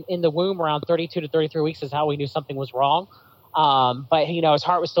the womb. Around 32 to 33 weeks is how we knew something was wrong. But his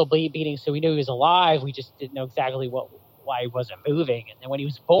heart was still beating, so we knew he was alive. We just didn't know exactly why he wasn't moving. And then when he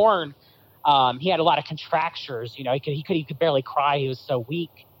was born, he had a lot of contractures. He could barely cry. He was so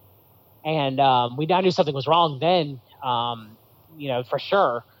weak, and we now knew something was wrong then. For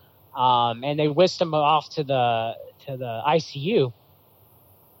sure. And they whisked him off to the ICU.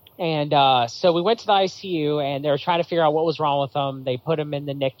 And so we went to the ICU, and they were trying to figure out what was wrong with him. They put him in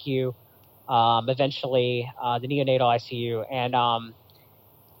the NICU. Eventually, the neonatal ICU. And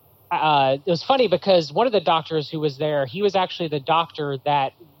it was funny because one of the doctors who was there, he was actually the doctor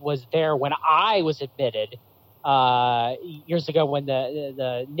that was there when I was admitted years ago when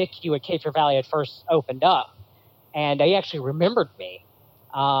the NICU at Cape Fear Valley had first opened up. And he actually remembered me,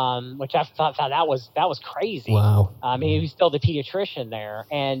 which I thought that was crazy. Wow. He was still the pediatrician there.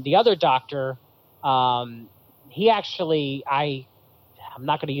 And the other doctor, he actually, I'm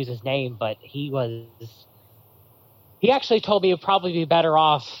not going to use his name, but he actually told me it would probably be better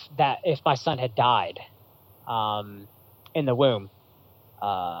off that if my son had died in the womb,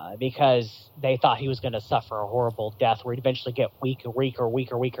 because they thought he was going to suffer a horrible death where he'd eventually get weaker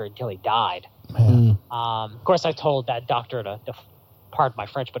until he died. Of course, I told that doctor to pardon my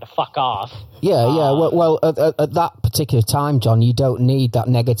French, but to fuck off. Yeah. Well, at that particular time, John, you don't need that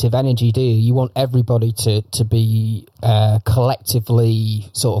negative energy, do you? You want everybody to be collectively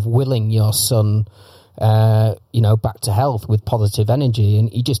sort of willing your son, back to health with positive energy,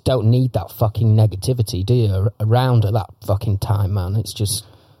 and you just don't need that fucking negativity, do you? Around at that fucking time, man, it's just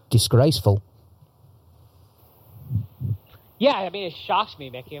disgraceful. Yeah, it shocked me,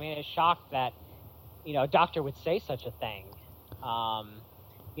 Mickey. It shocked that a doctor would say such a thing.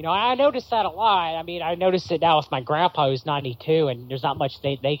 I noticed that a lot. I noticed it now with my grandpa, who's 92, and there's not much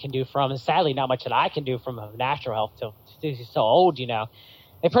they can do from him. And sadly, not much that I can do from him natural health till he's so old,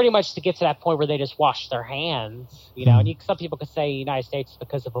 They pretty much to get to that point where they just wash their hands, And some people could say United States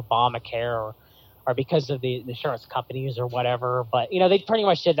because of Obamacare or because of the insurance companies or whatever. But, they pretty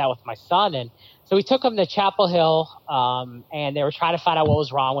much did that with my son. And so we took him to Chapel Hill, and they were trying to find out what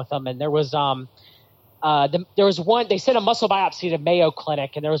was wrong with him. And there was there was one, they sent a muscle biopsy to Mayo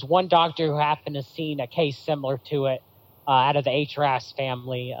Clinic, and there was one doctor who happened to seen a case similar to it out of the HRAS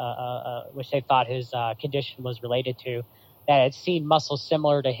family, which they thought his condition was related to, that had seen muscles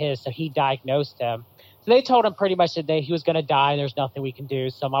similar to his, so he diagnosed him. So they told him pretty much that he was going to die and there's nothing we can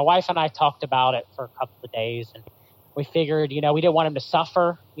do. So my wife and I talked about it for a couple of days, and we figured, we didn't want him to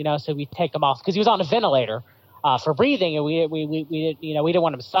suffer, so we'd take him off because he was on a ventilator. For breathing, and we didn't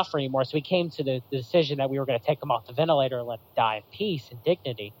want him to suffer anymore. So we came to the decision that we were going to take him off the ventilator and let him die in peace and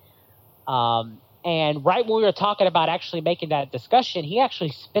dignity. And right when we were talking about actually making that discussion, he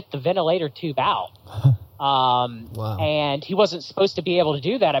actually spit the ventilator tube out. Wow. And he wasn't supposed to be able to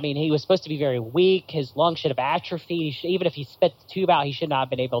do that. He was supposed to be very weak. His lungs should have atrophied. Even if he spit the tube out, he should not have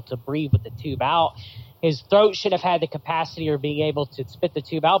been able to breathe with the tube out. His throat should have had the capacity or being able to spit the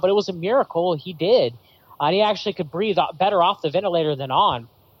tube out, but it was a miracle. He did. And he actually could breathe better off the ventilator than on.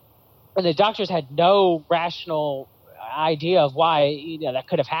 And the doctors had no rational idea of why that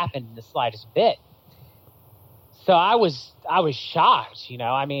could have happened in the slightest bit. So I was shocked.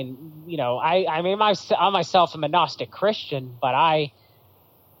 I myself am a Gnostic Christian, but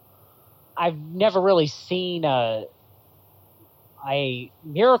I've never really seen a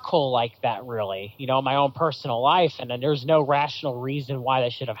miracle like that, really, in my own personal life. And then there's no rational reason why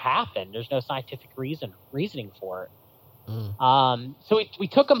that should have happened. There's no scientific reasoning for it. So we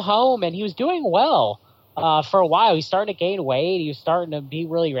took him home, and he was doing well for a while. He was starting to gain weight. He was starting to be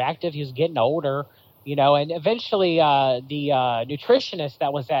really reactive. He was getting older. And eventually the nutritionist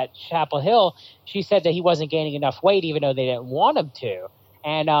that was at Chapel Hill, she said that he wasn't gaining enough weight, even though they didn't want him to.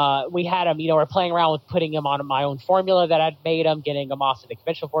 And we had him, we're playing around with putting him on my own formula that I'd made him, getting him off of the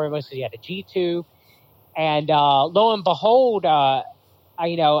conventional formula because he had a G-tube. And lo and behold,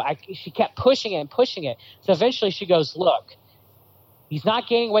 she kept pushing it and pushing it. So eventually she goes, look, he's not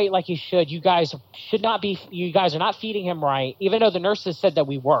gaining weight like he should. You guys are not feeding him right, even though the nurses said that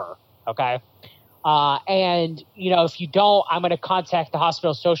we were, okay? And if you don't, I'm going to contact the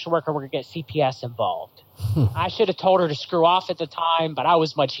hospital social worker. We're going to get CPS involved. I should have told her to screw off at the time, but I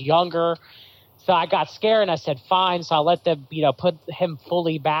was much younger. So I got scared and I said, fine. So I let them, put him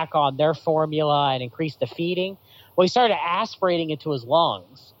fully back on their formula and increase the feeding. Well, he started aspirating into his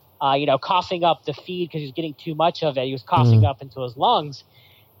lungs, coughing up the feed because he was getting too much of it. He was coughing up into his lungs.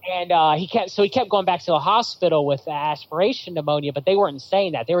 And he kept going back to the hospital with aspiration pneumonia, but they weren't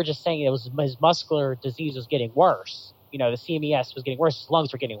saying that. They were just saying his muscular disease was getting worse. The CMES was getting worse. His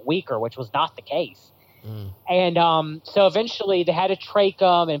lungs were getting weaker, which was not the case. And so eventually they had to trach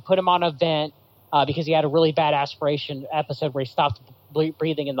him and put him on a vent because he had a really bad aspiration episode where he stopped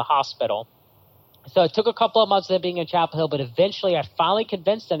breathing in the hospital. So it took a couple of months of him being in Chapel Hill, but eventually I finally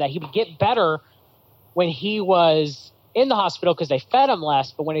convinced him that he would get better when he was in the hospital because they fed him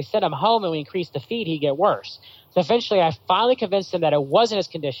less, but when they sent him home and we increased the feed, he'd get worse. So eventually I finally convinced him that it wasn't his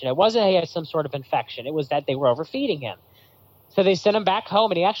condition. It wasn't he had some sort of infection. It was that they were overfeeding him. So they sent him back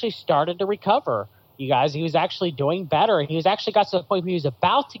home and he actually started to recover. You guys, he was actually doing better. And he was actually got to the point where he was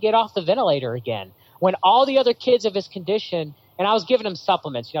about to get off the ventilator again. When all the other kids of his condition, and I was giving him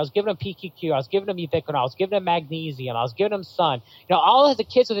supplements, I was giving him PQQ, I was giving him ubiquinol, I was giving him magnesium, I was giving him sun. All of the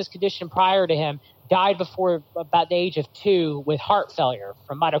kids with his condition prior to him died before about the age of 2 with heart failure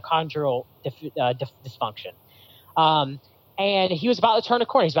from mitochondrial dysfunction. And he was about to turn a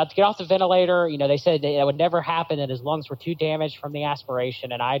corner. He's about to get off the ventilator. They said that would never happen, that his lungs were too damaged from the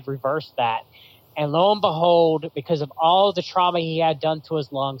aspiration, and I'd reversed that. And lo and behold, because of all the trauma he had done to his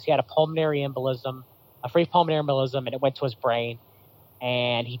lungs, he had a pulmonary embolism, a free pulmonary embolism, and it went to his brain,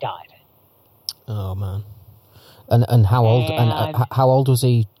 and he died. Oh man! And how old? And how old was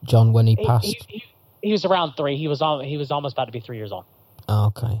he, John, when he passed? He was around 3. He was almost about to be 3 years old.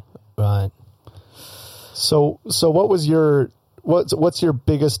 Okay, right. So what was what's your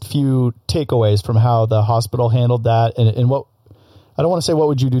biggest few takeaways from how the hospital handled that, and what? I don't want to say what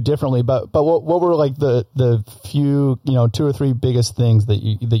would you do differently, but what were like the few 2 or 3 biggest things that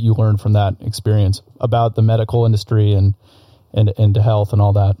you learned from that experience about the medical industry and health and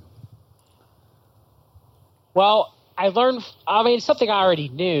all that? Well, I learned. Something I already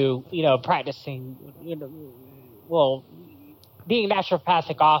knew. Practicing. Being a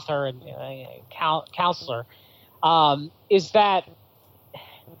naturopathic author and counselor, is that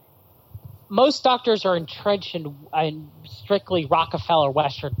most doctors are entrenched in strictly Rockefeller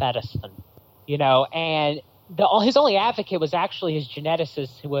Western medicine, and his only advocate was actually his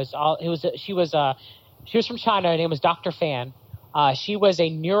geneticist, she was from China. Her name was Dr. Fan. She was a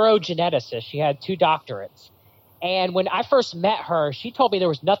neurogeneticist. She had 2 doctorates. And when I first met her, she told me there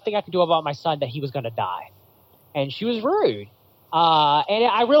was nothing I could do about my son, that he was going to die. And she was rude. And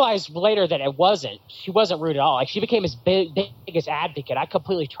I realized later that she wasn't rude at all. Like, she became his biggest advocate. I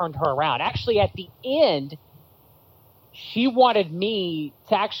completely turned her around. Actually, at the end, she wanted me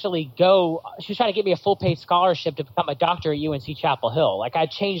to actually go. She was trying to get me a full paid scholarship to become a doctor at UNC Chapel Hill. Like, I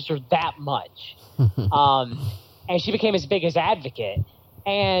changed her that much. And she became his biggest advocate.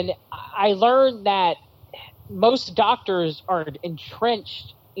 And I learned that most doctors are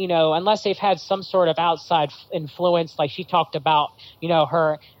entrenched, unless they've had some sort of outside influence. Like she talked about,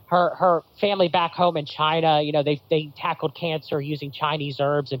 her family back home in China, they tackled cancer using Chinese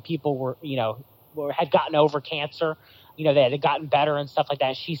herbs, and people were, had gotten over cancer. They had gotten better and stuff like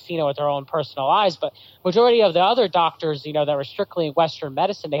that. She's seen it with her own personal eyes. But majority of the other doctors, that were strictly in Western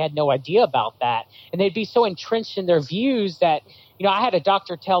medicine, they had no idea about that. And they'd be so entrenched in their views that, I had a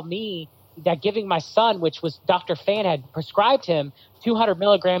doctor tell me that giving my son, which was Dr. Fan had prescribed him, 200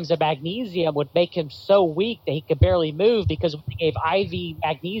 milligrams of magnesium would make him so weak that he could barely move, because when they gave IV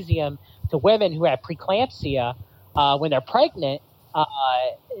magnesium to women who had preeclampsia when they're pregnant,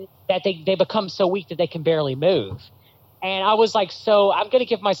 that they become so weak that they can barely move. And I was like, so I'm going to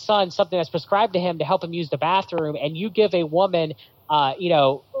give my son something that's prescribed to him to help him use the bathroom, and you give a woman,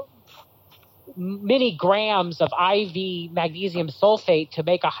 many grams of IV magnesium sulfate to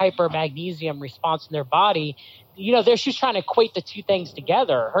make a hypermagnesium response in their body. She's trying to equate the 2 things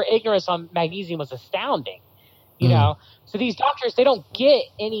together. Her ignorance on magnesium was astounding, So these doctors, they don't get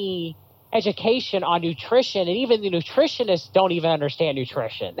any education on nutrition, and even the nutritionists don't even understand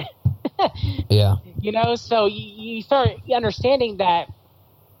nutrition. Yeah. So you start understanding that,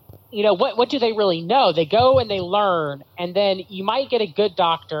 what do they really know? They go and they learn, and then you might get a good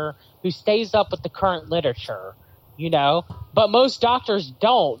doctor who stays up with the current literature, but most doctors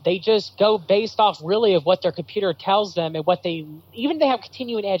don't. They just go based off really of what their computer tells them, and even if they have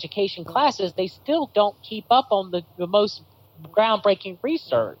continuing education classes, they still don't keep up on the most groundbreaking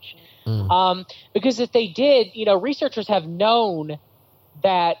research. Because if they did, researchers have known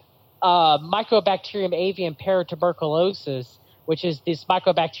that Mycobacterium avium paratuberculosis, which is this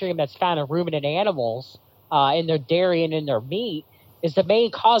mycobacterium that's found in ruminant animals in their dairy and in their meat, is the main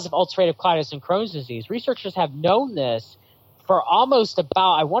cause of ulcerative colitis and Crohn's disease. Researchers have known this for almost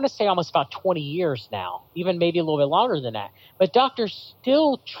about 20 years now, even maybe a little bit longer than that. But doctors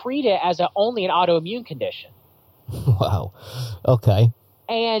still treat it as only an autoimmune condition. Wow. Okay.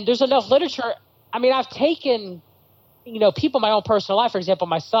 And there's enough literature. I mean, I've taken, people in my own personal life. For example,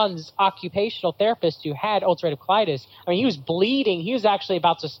 my son's occupational therapist who had ulcerative colitis. I mean, he was bleeding. He was actually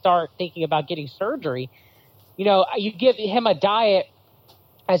about to start thinking about getting surgery. You give him a diet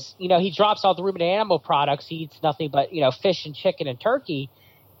as, he drops all the ruminant animal products. He eats nothing but, fish and chicken and turkey.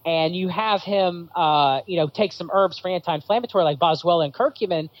 And you have him, take some herbs for anti-inflammatory like boswellia and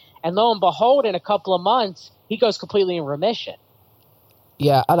curcumin. And lo and behold, in a couple of months, he goes completely in remission.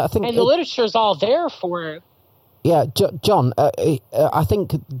 Yeah, and I think... And the literature's all there for it. Yeah, John, I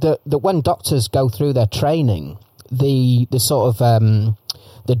think that when doctors go through their training, the sort of...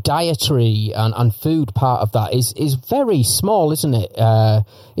 the dietary and food part of that is very small, isn't it?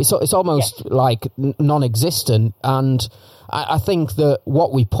 It's almost like non-existent, and I think that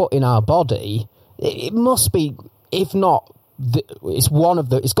what we put in our body, it must be, if not, it's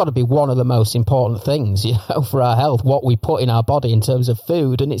got to be one of the most important things, for our health. What we put in our body in terms of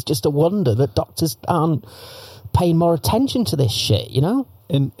food, and it's just a wonder that doctors aren't paying more attention to this shit.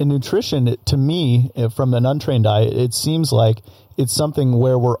 In nutrition, to me, from an untrained eye, it seems like it's something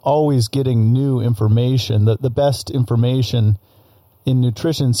where we're always getting new information. The best information in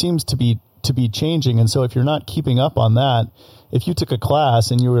nutrition seems to be changing. And so if you're not keeping up on that, if you took a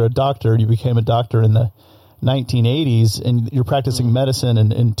class and you were a doctor, you became a doctor in the 1980s and you're practicing medicine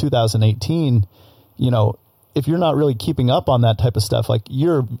in 2018, if you're not really keeping up on that type of stuff, like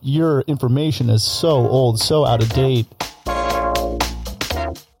your information is so old, so out of date.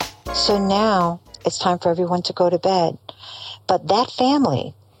 So now it's time for everyone to go to bed. But that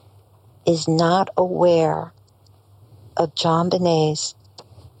family is not aware of JonBenét's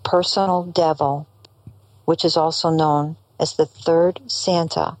personal devil, which is also known as the third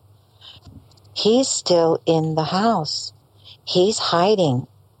Santa. He's still in the house. He's hiding.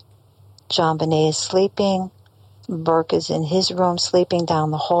 JonBenet is sleeping. Burke is in his room sleeping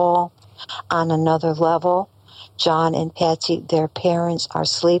down the hall. On another level, John and Patsy, their parents, are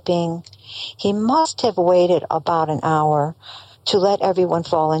sleeping. He must have waited about an hour to let everyone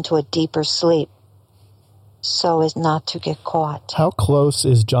fall into a deeper sleep so as not to get caught. How close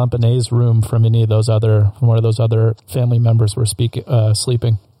is JonBenét's room from one of those other family members were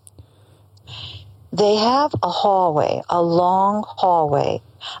sleeping? They have a hallway, a long hallway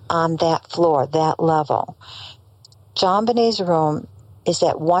on that floor, that level. JonBenét's room is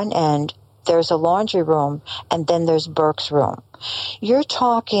at one end. There's a laundry room, and then there's Burke's room. You're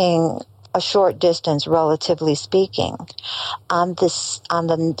talking a short distance, relatively speaking. On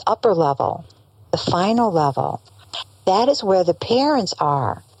the upper level, the final level, that is where the parents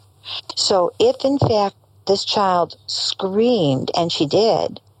are. So if, in fact, this child screamed, and she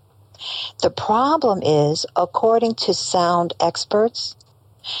did, the problem is, according to sound experts,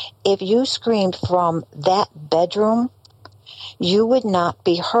 if you screamed from that bedroom, you would not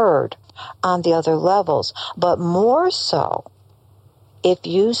be heard on the other levels, but more so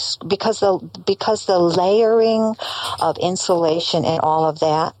because the layering of insulation and all of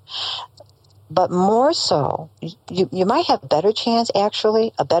that, but more so, you might have a better chance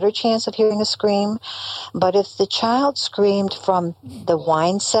of hearing a scream. But if the child screamed from the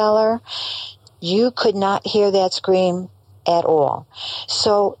wine cellar, you could not hear that scream at all.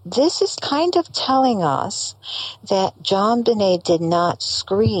 So this is kind of telling us that JonBenet did not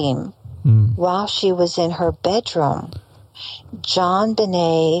scream while she was in her bedroom.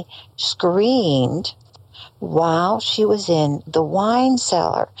 JonBenet screamed while she was in the wine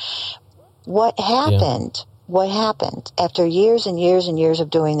cellar. What happened? Yeah. What happened after years and years and years of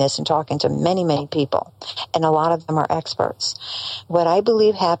doing this and talking to many, many people, and a lot of them are experts, what I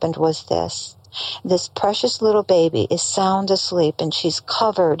believe happened was this. This precious little baby is sound asleep, and she's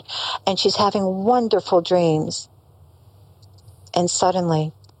covered, and she's having wonderful dreams. And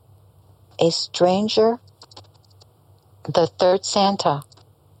suddenly, a stranger, the third Santa,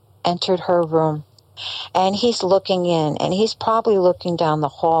 entered her room. And he's looking in, and he's probably looking down the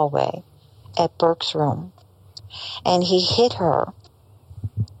hallway at Burke's room. And he hit her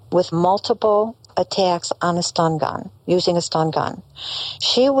with multiple attacks on a stun gun, using a stun gun.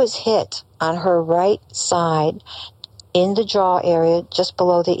 She was hit on her right side in the jaw area, just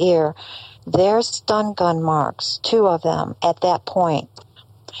below the ear. There's stun gun marks, 2 of them at that point.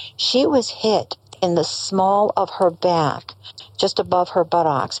 She was hit in the small of her back, just above her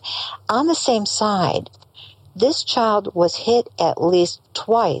buttocks. On the same side, this child was hit at least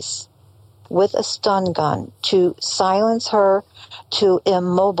twice with a stun gun to silence her, to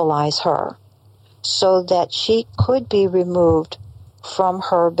immobilize her, so that she could be removed from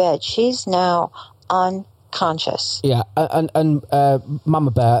her bed. She's now unconscious. Yeah, and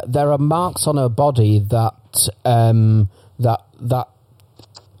Mama Bear, there are marks on her body that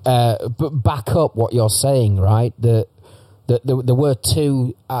back up what you're saying, right? There were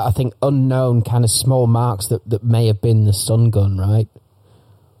 2, I think, unknown kind of small marks that may have been the stun gun, right?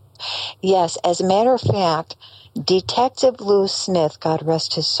 Yes, as a matter of fact, Detective Lou Smith, God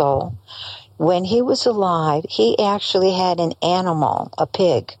rest his soul, when he was alive, he actually had an animal, a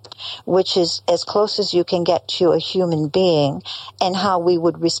pig, which is as close as you can get to a human being and how we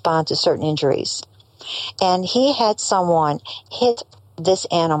would respond to certain injuries. And he had someone hit this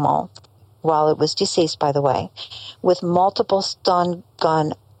animal, while it was deceased, by the way, with multiple stun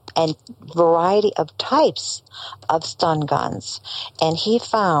gun and variety of types of stun guns. And he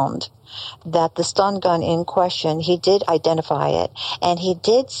found that the stun gun in question, he did identify it, and he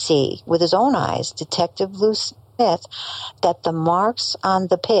did see with his own eyes, Detective Lou Smith, that the marks on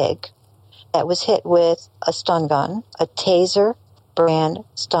the pig that was hit with a stun gun, a Taser brand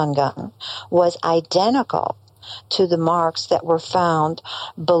stun gun, was identical to the marks that were found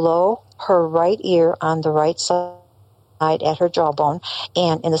below her right ear on the right side at her jawbone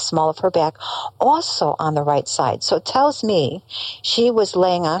and in the small of her back, also on the right side. So it tells me she was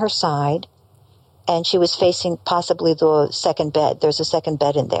laying on her side and she was facing possibly the second bed. There's a second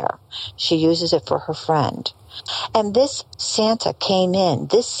bed in there. She uses it for her friend. And this Santa came in,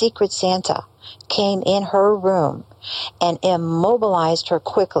 this secret Santa came in her room and immobilized her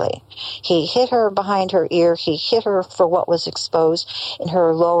quickly. He hit her behind her ear. He hit her for what was exposed in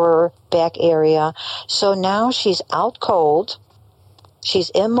her lower back area. So now she's out cold.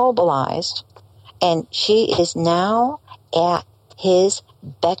 She's immobilized. And she is now at his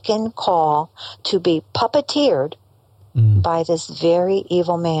beck and call to be puppeteered by this very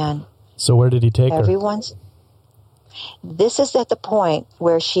evil man. So where did he take her? This is at the point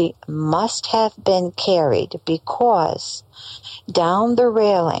where she must have been carried, because down the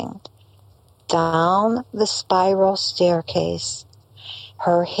railing, down the spiral staircase,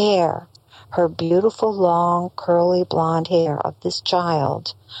 her hair, her beautiful long curly blonde hair of this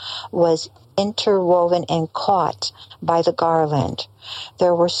child was interwoven and caught by the garland.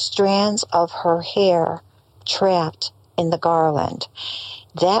 There were strands of her hair trapped in the garland.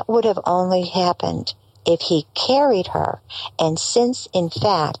 That would have only happened if he carried her, and since, in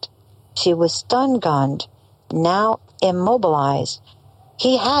fact, she was stun-gunned, now immobilized,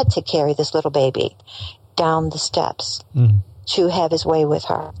 he had to carry this little baby down the steps to have his way with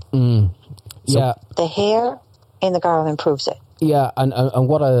her. Yeah, the hair in the garland proves it. Yeah, and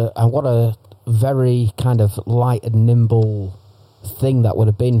what a very kind of light and nimble thing that would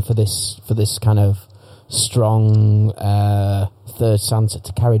have been for this kind of strong third Santa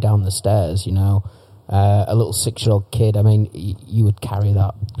to carry down the stairs, you know. A little 6-year-old kid, I mean, you would carry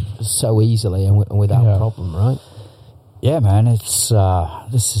that so easily and without problem, right? Yeah, man, it's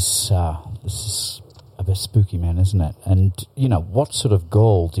this is a bit spooky, man, isn't it? And you know, what sort of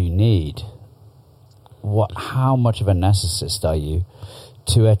goal do you need? How much of a narcissist are you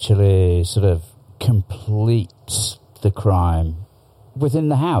to actually sort of complete the crime within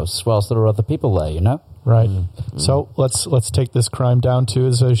the house whilst there are other people there? You know. Right. So let's take this crime down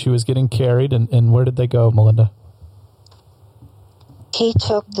to, so she was getting carried, and where did they go, Melinda? He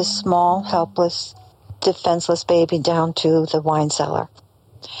took the small, helpless, defenseless baby down to the wine cellar.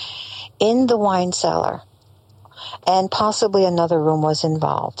 In the wine cellar, and possibly another room was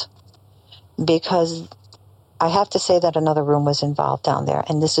involved, because I have to say that another room was involved down there,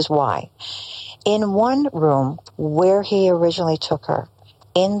 and this is why. In one room where he originally took her,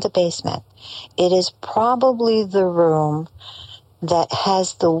 in the basement, it is probably the room that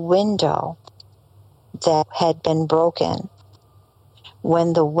has the window that had been broken.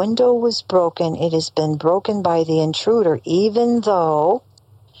 When the window was broken, it has been broken by the intruder, even though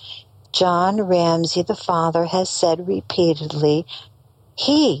John Ramsey, the father, has said repeatedly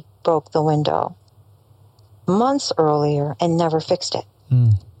he broke the window months earlier and never fixed it.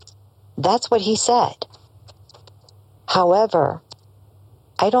 That's what he said. However,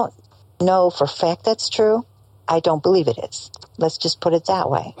 I don't know for a fact that's true. I don't believe it is. Let's just put it that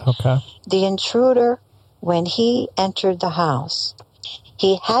way. Okay. The intruder, when he entered the house,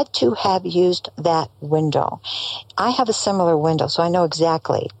 he had to have used that window. I have a similar window, so I know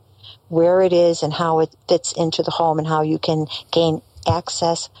exactly where it is and how it fits into the home and how you can gain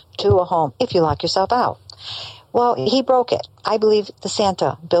access to a home if you lock yourself out. Well, he broke it. I believe the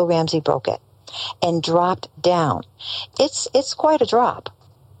Santa, Bill Ramsey, broke it and dropped down. It's quite a drop.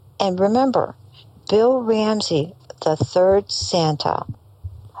 And remember, Bill Ramsey, the third Santa,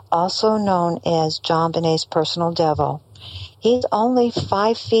 also known as John Bonet's personal devil, he's only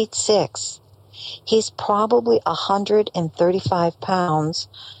 5'6". He's probably 135 pounds,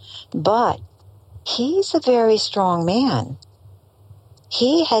 but he's a very strong man.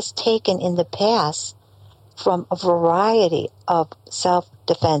 He has taken in the past from a variety of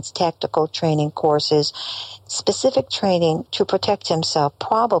self-defense tactical training courses, specific training to protect himself,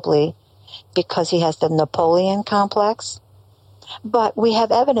 probably because he has the Napoleon complex. But we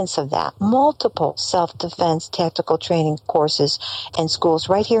have evidence of that. Multiple self-defense tactical training courses and schools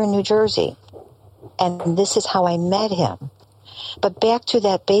right here in New Jersey. And this is how I met him. But back to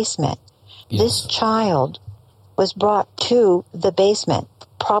that basement. Yes. This child was brought to the basement,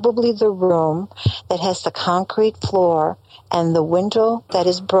 probably the room that has the concrete floor and the window that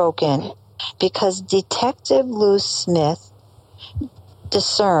is broken, because Detective Lou Smith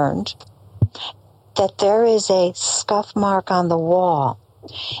discerned that there is a scuff mark on the wall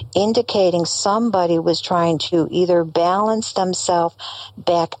indicating somebody was trying to either balance themselves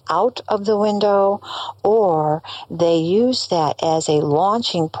back out of the window, or they used that as a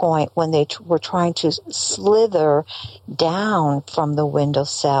launching point when they were trying to slither down from the window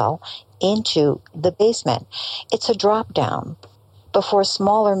sill into the basement. It's a drop down. But for a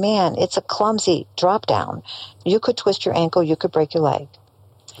smaller man, it's a clumsy drop down. You could twist your ankle, you could break your leg.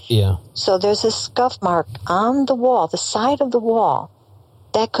 Yeah. So there's a scuff mark on the wall, the side of the wall,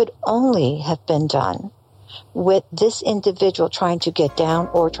 that could only have been done with this individual trying to get down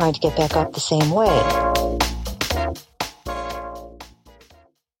or trying to get back up the same way.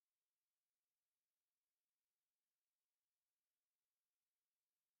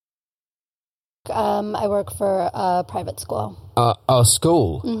 I work for a private school.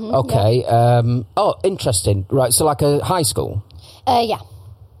 School? Mm-hmm, okay. Yeah. Interesting. Right, so like a high school? Yeah.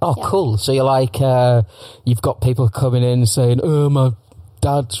 Oh, yeah. Cool. So you're like, you've got people coming in saying, oh, my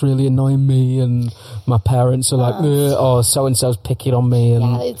dad's really annoying me, and my parents are like, oh, so-and-so's picking on me. And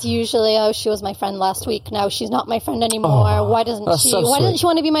yeah, it's usually, oh, she was my friend last week, now she's not my friend anymore. Why doesn't she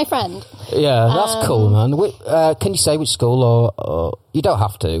want to be my friend? Yeah, that's cool, man. Can you say which school, or you don't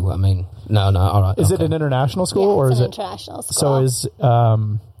have to? I mean, no, all right. Is it an international school, or it's is an it international school? So is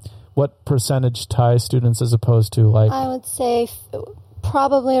what percentage Thai students as opposed to like? I would say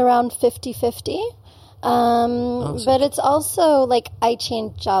probably around 50-50. But it's also like I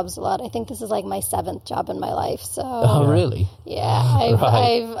change jobs a lot. I think this is like my 7th job in my life. So really? Yeah,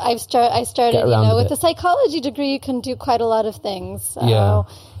 I started with a psychology degree. You can do quite a lot of things. So, yeah.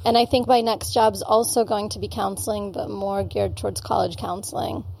 And I think my next job's also going to be counseling, but more geared towards college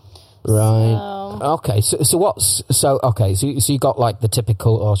counseling. Right. Okay. So you got like the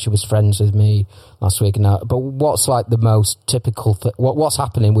typical, oh, she was friends with me last week and that. But what's like the most typical what's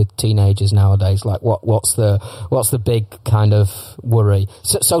happening with teenagers nowadays? Like what's the big kind of worry?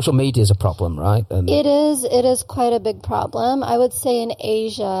 Social media is a problem, right? And it is quite a big problem. I would say in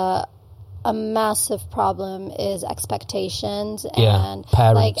Asia, a massive problem is expectations and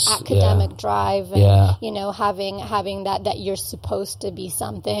parents, like academic drive and having that you're supposed to be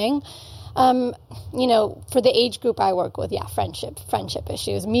something. For the age group I work with, friendship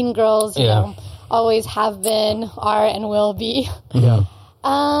issues. Mean girls, you know, always have been, are, and will be. Yeah.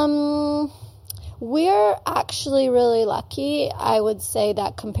 We're actually really lucky, I would say,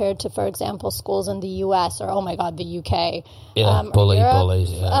 that compared to, for example, schools in the U.S. or, oh my God, the UK. Yeah,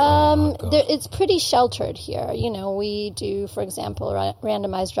 bullies. Yeah. It's pretty sheltered here. You know, we do, for example,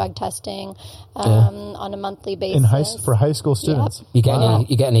 randomized drug testing on a monthly basis. For high school students. Yep.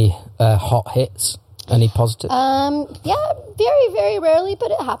 You get any hot hits? Any positive? Very, very rarely,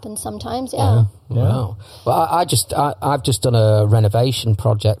 but it happens sometimes. Yeah. Wow. Well, I've just done a renovation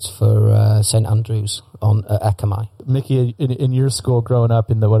project for St Andrews on Ekamai. Mickey, in your school growing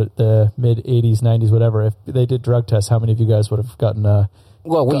up in the mid 80s, 90s, whatever, if they did drug tests, how many of you guys would have gotten?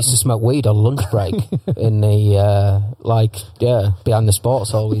 Well, we used to smoke weed on lunch break in the behind the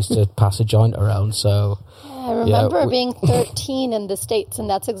sports hall. We used to pass a joint around. So. I remember being 13 in the States, and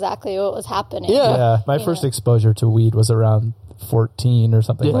that's exactly what was happening. Yeah. My first exposure to weed was around 14 or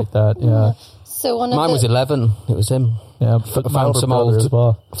something like that. Yeah. So Mine was 11. It was him. Yeah, Found some old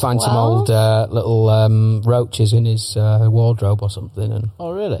little roaches in his wardrobe or something. And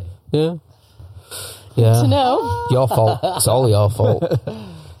oh, really? Yeah. To know. Your fault. It's all your fault.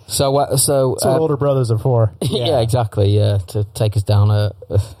 So That's what older brothers are for. Yeah, exactly. Yeah, to take us down the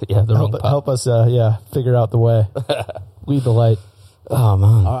wrong path. Help us, figure out the way. Lead the light. Oh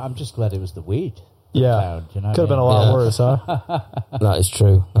man, I'm just glad it was the weed. Yeah, Found, you know could have been a lot worse, huh? That is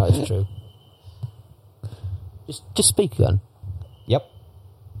true. Just speak again. Yep.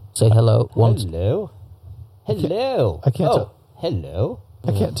 Say hello. Hello. I can't tell. Hello.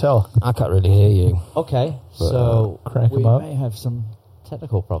 I can't tell. I can't really hear you. Okay, But, so crank we 'em up. may have some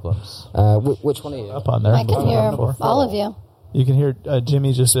technical problems. Which one are you? Up on there. I can hear all of you. You can hear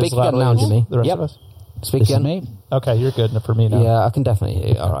Jimmy just Speak as again loudly now, as Jimmy. the rest Yep. of us. Speak This is again. me. Okay, you're good for me now. Yeah, I can definitely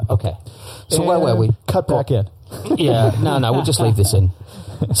hear you. All right. Okay. So where were we? Cut back in. Yeah. No, we'll just leave this in.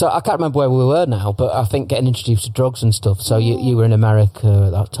 So I can't remember where we were now, but I think getting introduced to drugs and stuff. So you were in America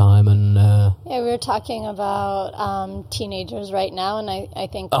at that time, and Yeah, we were talking about teenagers right now, and I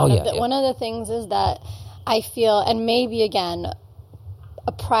think one of the things is that I feel, and maybe again,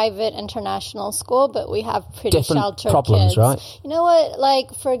 a private international school, but we have pretty different sheltered problems, kids. right? You know what?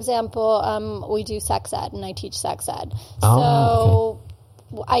 Like, for example, we do sex ed, and I teach sex ed. Oh,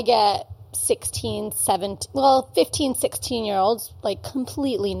 So I get 15, 16-year-olds, like,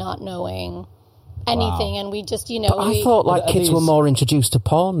 completely not knowing anything, and we just, But I thought like kids were more introduced to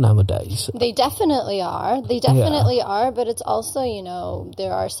porn nowadays. They definitely are. They definitely are, but it's also,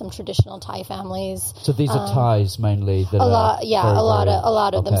 there are some traditional Thai families. So these are Thais mainly. That a lot, a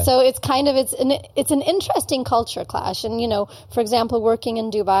lot of them. okay. So it's kind of it's an interesting culture clash. And for example, working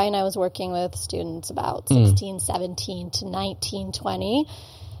in Dubai, and I was working with students about 16, 17 to 19, 20,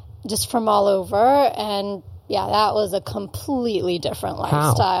 just from all over, and that was a completely different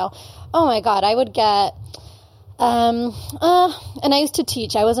lifestyle. Oh my God, I would get, and I used to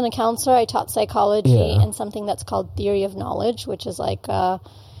teach. I wasn't a counselor. I taught psychology and something that's called theory of knowledge, which is like a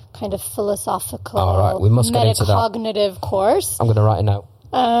kind of philosophical, All right, we must get into that. metacognitive course. I'm going to write it out.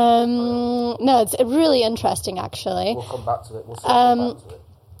 No, it's really interesting, actually. We'll come back to it. We'll circle back to it.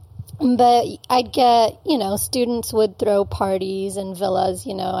 But I'd get, students would throw parties in villas.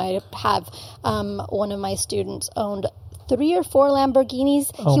 I'd have one of my students owned 3 or 4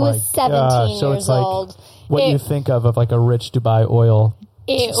 Lamborghinis. Oh he my was 17 gosh. So years it's like old. what you think of like a rich Dubai oil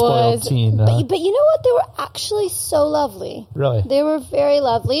spoiled teen. But you know what? They were actually so lovely. Really? They were very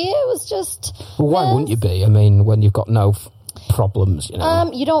lovely. It was just... Well, why wouldn't you be? I mean, when you've got no problems,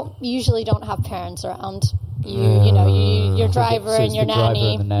 You usually don't have parents around. Your driver So and it's your the driver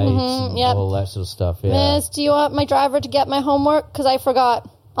nanny. and the maids and Yep. all that sort of stuff. Yeah. Miss, do you want my driver to get my homework? Because I forgot.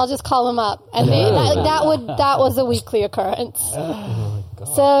 I'll just call him up, and that was a weekly occurrence.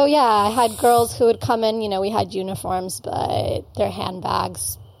 So I had girls who would come in. We had uniforms, but their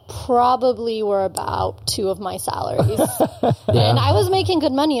handbags probably were about 2 of my salaries, and I was making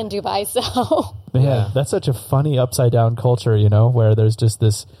good money in Dubai. So Man, that's such a funny upside down culture, where there's just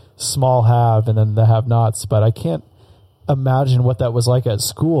this small have and then the have-nots. But I can't imagine what that was like at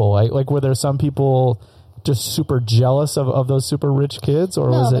school. Like were there some people just super jealous of those super rich kids,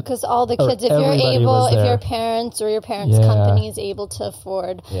 or was it because all the kids, if your parents or your parents' company is able to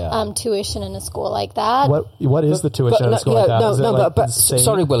afford tuition in a school like that. What is the tuition in a school like that? But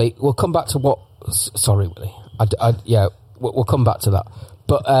sorry, Willie. We'll come back to what. Sorry, Willie. We'll come back to that.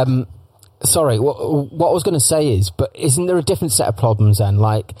 But sorry, what I was going to say is, but isn't there a different set of problems then?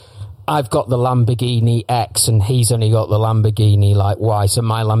 Like, I've got the Lamborghini X and he's only got the Lamborghini like Y, so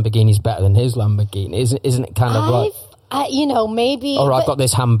my Lamborghini's better than his Lamborghini. Isn't it kind of like... maybe... Or I've got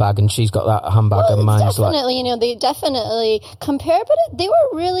this handbag and she's got that handbag and mine's definitely, they definitely compare, but they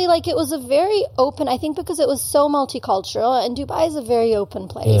were really it was a very open, I think because it was so multicultural, and Dubai is a very open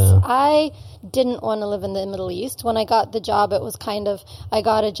place. Yeah. I didn't want to live in the Middle East. When I got the job, it was I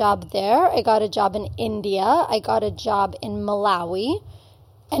got a job there, I got a job in India, I got a job in Malawi.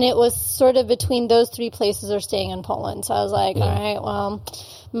 And it was sort of between those 3 places or staying in Poland. So I was like, all right, well,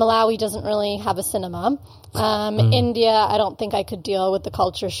 Malawi doesn't really have a cinema. India, I don't think I could deal with the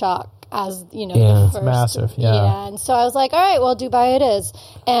culture shock as, the first. It's massive, yeah. And so I was like, all right, well, Dubai it is.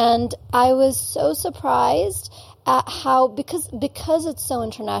 And I was so surprised at how, because it's so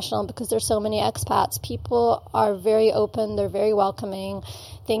international, because there's so many expats, people are very open, they're very welcoming.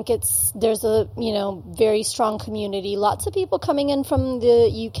 think there's a very strong community. Lots of people coming in from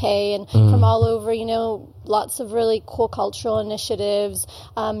the UK and from all over. Lots of really cool cultural initiatives,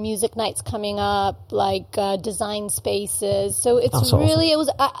 music nights coming up, like design spaces. So it's That's really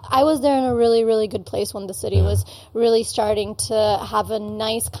I was there in a really, really good place when the city was really starting to have a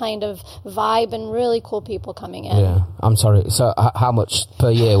nice kind of vibe and really cool people coming in. Yeah, I'm sorry. So how much per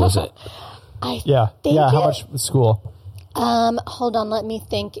year was it? How much was school? Hold on, let me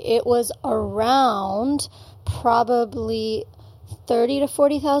think. It was around probably $30,000 to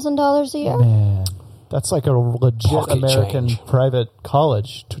 $40,000 a year. Man, that's like a legit Pocket American change. private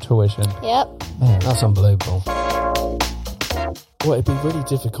college tuition. Yep. Man, that's unbelievable. Well, it'd be really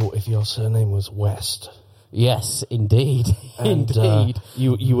difficult if your surname was West. Yes, indeed. And, Indeed.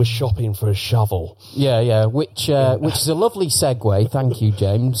 You were shopping for a shovel. Yeah, which is a lovely segue. Thank you,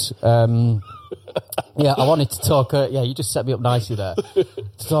 James. Yeah, I wanted to talk. You just set me up nicely there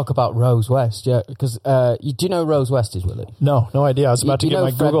to talk about Rose West. Yeah, because do you know who Rose West is, Willie? No idea. I was about to get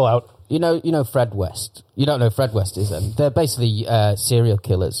my Google out. You know Fred West. You don't know who Fred West is, then? They're basically serial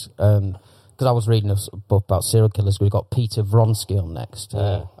killers. Because I was reading a book about serial killers. We've got Peter Vronsky on next.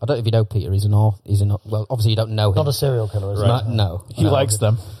 I don't know if you know Peter. He's well, obviously you don't know him. Not a serial killer, is he? No. He likes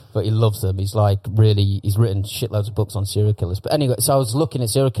them. But he loves them. He's he's written shitloads of books on serial killers. But anyway, so I was looking at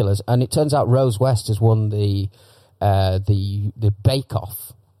serial killers, and it turns out Rose West has won the Bake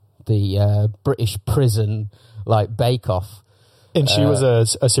Off, the British prison Bake Off. And she was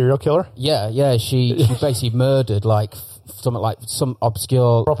a serial killer? Yeah. She basically murdered some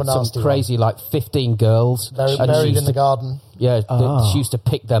obscure, some crazy 15 girls. Buried in the garden. Yeah, she used to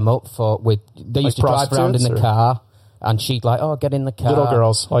pick them up they used to drive around in the car, and she'd get in the car. Little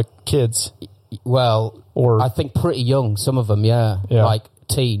girls, like kids. Well, I think pretty young, some of them, like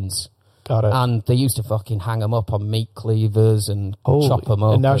teens. Got it. And they used to fucking hang them up on meat cleavers and chop them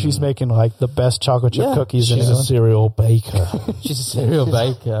up. And now she's making the best chocolate chip cookies in She's England. a serial baker. She's a serial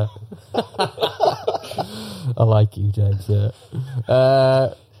baker. I like you, James. Yeah.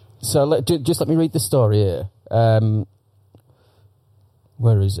 So just let me read the story here.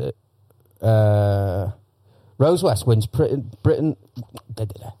 Where is it? Rose West wins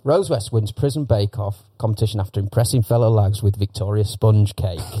Rose West wins prison bake-off competition after impressing fellow lags with Victoria sponge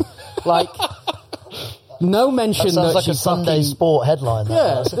cake. No mention that sounds like she's a Sunday sport headline.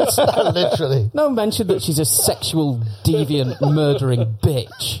 Literally. No mention that she's a sexual deviant murdering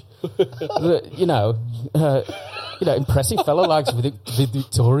bitch. Impressing fellow lags with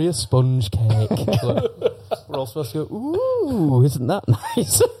Victoria sponge cake. We're all supposed to go, ooh, isn't that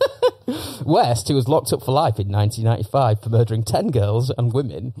nice? West, who was locked up for life in 1995 for murdering 10 girls and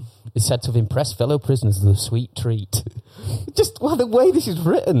women, is said to have impressed fellow prisoners with a sweet treat. The way this is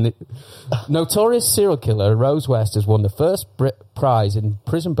written. Notorious serial killer Rose West has won the first prize in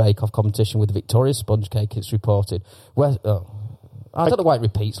prison bake-off competition with the Victoria sponge cake, it's reported. I don't know why it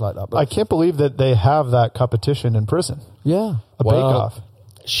repeats like that. But I can't believe that they have that competition in prison. Yeah. A bake-off.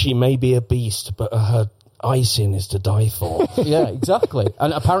 She may be a beast, but her icing is to die for. Yeah, exactly.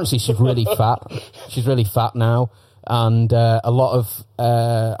 And apparently she's really fat. She's really fat now. And a lot of...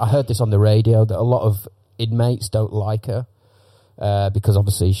 I heard this on the radio, that a lot of inmates don't like her because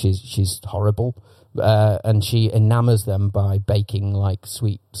obviously she's horrible. And she enamors them by baking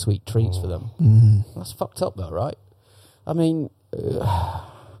sweet treats for them. That's fucked up though, right? I mean...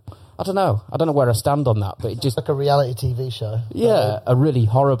 I don't know. I don't know where I stand on that, but it just... like a reality TV show. Yeah, a really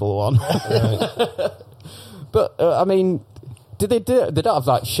horrible one. But, I mean, they don't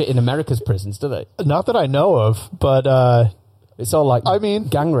have shit in America's prisons, do they? Not that I know of, but... it's all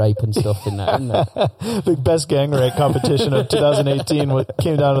gang rape and stuff in there, isn't there? The best gang rape competition of 2018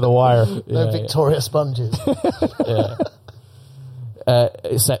 came down to the wire. No Victoria sponges. Yeah.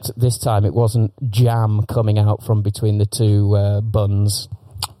 Except this time it wasn't jam coming out from between the two buns.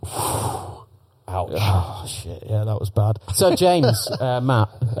 Ouch. Oh, shit. Yeah, that was bad. So, James, Matt,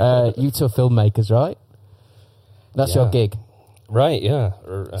 you two are filmmakers, right? That's your gig. Right, yeah.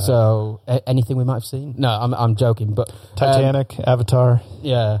 So, anything we might have seen? No, I'm joking, but... Titanic, Avatar.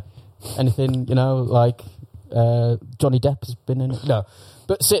 Yeah. Anything, Johnny Depp has been in it? No.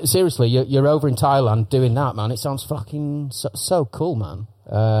 But seriously, you're over in Thailand doing that, man. It sounds fucking so cool, man.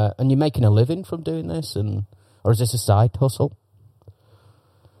 And you're making a living from doing this? Or is this a side hustle?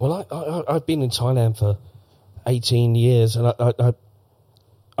 Well, I've been in Thailand for 18 years, and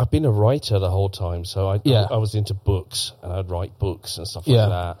I've been a writer the whole time. So I was into books, and I'd write books and stuff like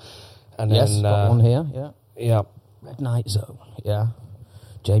that. And then got one here. Yeah. Red Night Zone. Yeah.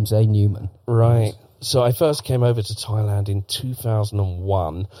 James A. Newman. Right. So I first came over to Thailand in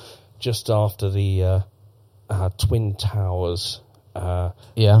 2001, just after the Twin Towers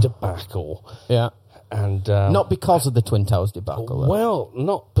debacle. Yeah. And not because of the Twin Towers debacle. Though. Well,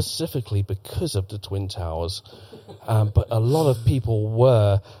 not specifically because of the Twin Towers, but a lot of people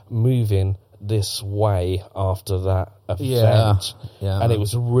were moving this way after that event. And it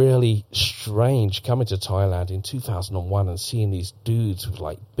was really strange coming to Thailand in 2001 and seeing these dudes with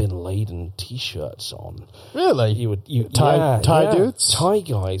like Bin Laden t-shirts on. Really? Thai dudes? Thai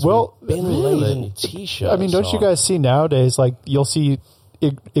guys Well, with Bin Laden t-shirts I mean, don't you on. guys see nowadays, like, you'll see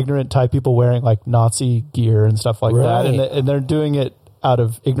ignorant Thai people wearing, like, Nazi gear and stuff like that, and they're doing it out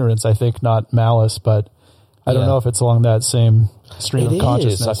of ignorance, I think, not malice, but I don't know if it's along that same stream of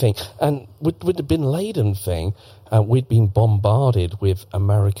consciousness. I think. And with the Bin Laden thing, we'd been bombarded with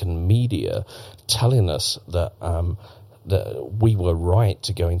American media telling us that that we were right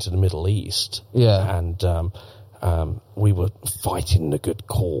to go into the Middle East. Yeah. And we were fighting the good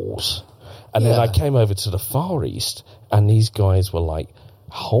cause. And then I came over to the Far East, and these guys were like,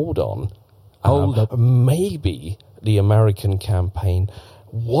 hold on. Maybe the American campaign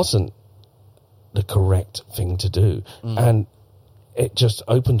wasn't the correct thing to do. And it just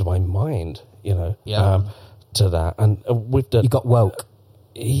opened my mind, to that. And with the... You got woke.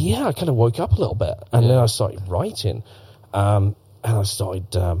 Yeah, I kind of woke up a little bit. And then I started writing. And I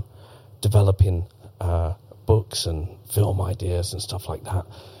started developing books and film ideas and stuff like that.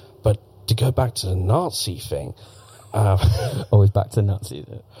 But to go back to the Nazi thing... Always back to Nazis.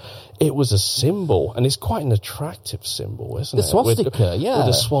 It was a symbol, and it's quite an attractive symbol, isn't it? The swastika, With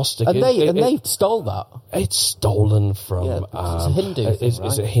the swastika. And they stole that. It's stolen from... it's a Hindu thing,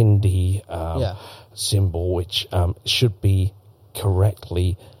 It's a Hindi symbol, which should be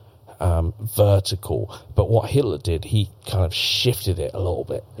correctly vertical. But what Hitler did, he kind of shifted it a little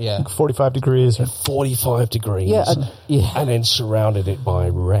bit. Yeah. 45 degrees. 45 degrees. Yeah, and then surrounded it by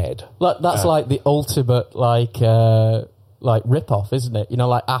red. That's like the ultimate, like rip-off, isn't it? You know,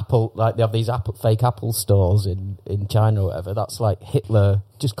 like Apple, like they have these fake Apple stores in China or whatever. That's like Hitler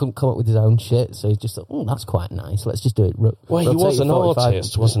just couldn't come up with his own shit, so he's just like, that's quite nice. Let's just do it. Well, he was an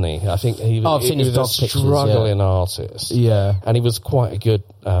artist, wasn't he? I think he was a struggling artist. Yeah. And he was quite a good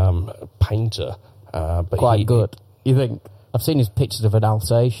painter. But quite good. You think? I've seen his pictures of an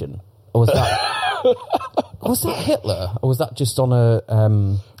Alsatian. Or was that... was that Hitler, or was that just on a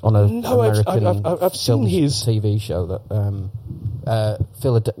American I've seen his TV show that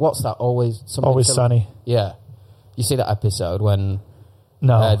Philadelphia? What's that? Always Sunny. Yeah, you see that episode when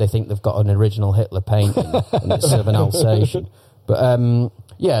they think they've got an original Hitler painting and it's sort of an Alsatian. But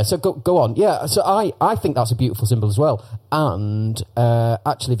yeah, so go on. Yeah, so I think that's a beautiful symbol as well. And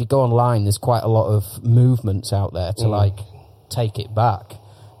actually, if you go online, there's quite a lot of movements out there to like take it back.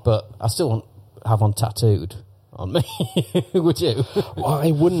 But I still want have one tattooed on me. Would you? Well,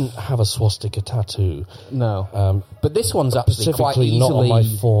 I wouldn't have a swastika tattoo. No. But this one's actually quite easily... not on my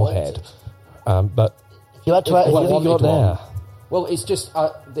forehead. But... You had to... What have you got there? Well, it's just...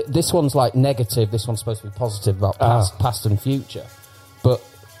 this one's like negative. This one's supposed to be positive about past and future. But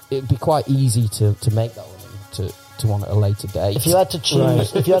it'd be quite easy to make that one to want at a later date. If you had to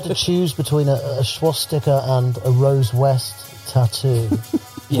choose, if you had to choose between a swastika and a Rose West tattoo,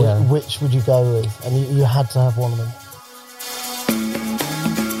 which would you go with? And you had to have one of them.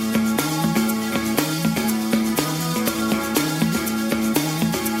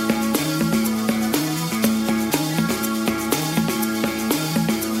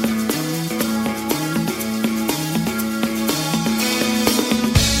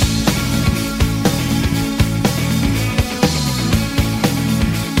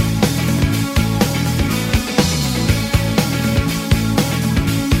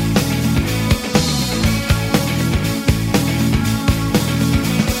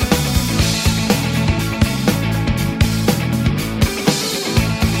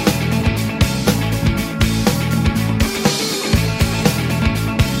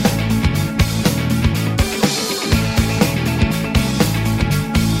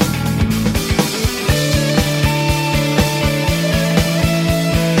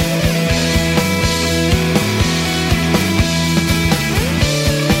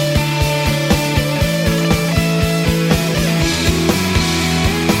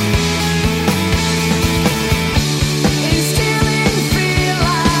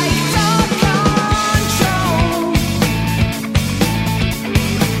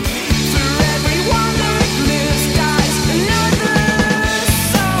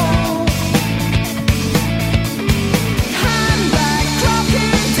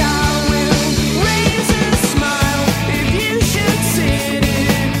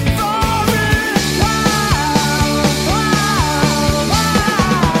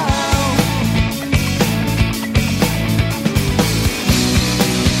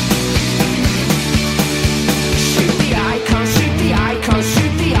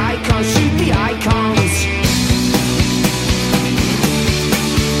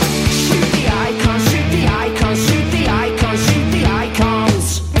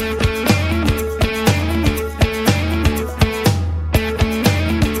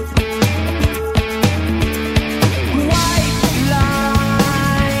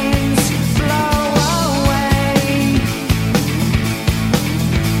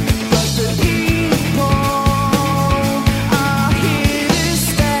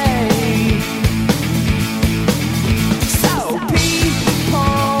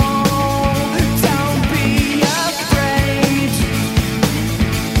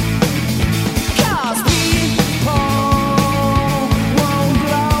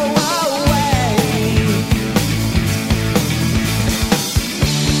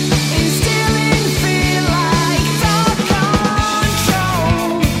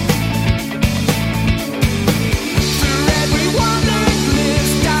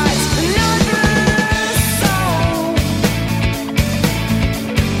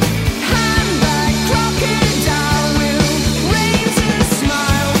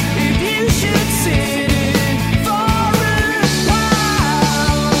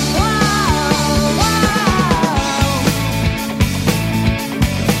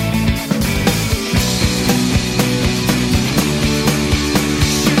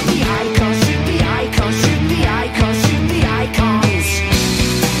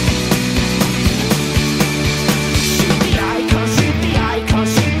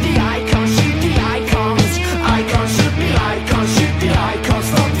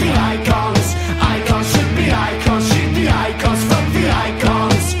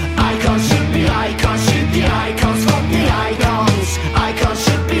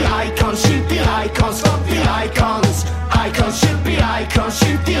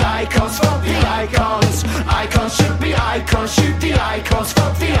 icons, fuck the icons. Icons should be icons, shoot the icons,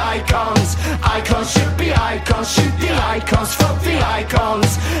 fuck the icons. Icons should be icons, shoot the icons, fuck the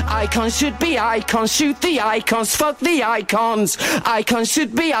icons. Icons should be icons, shoot the icons, fuck the icons. Icons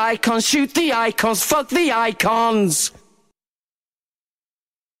should be icons, shoot the icons, fuck the icons.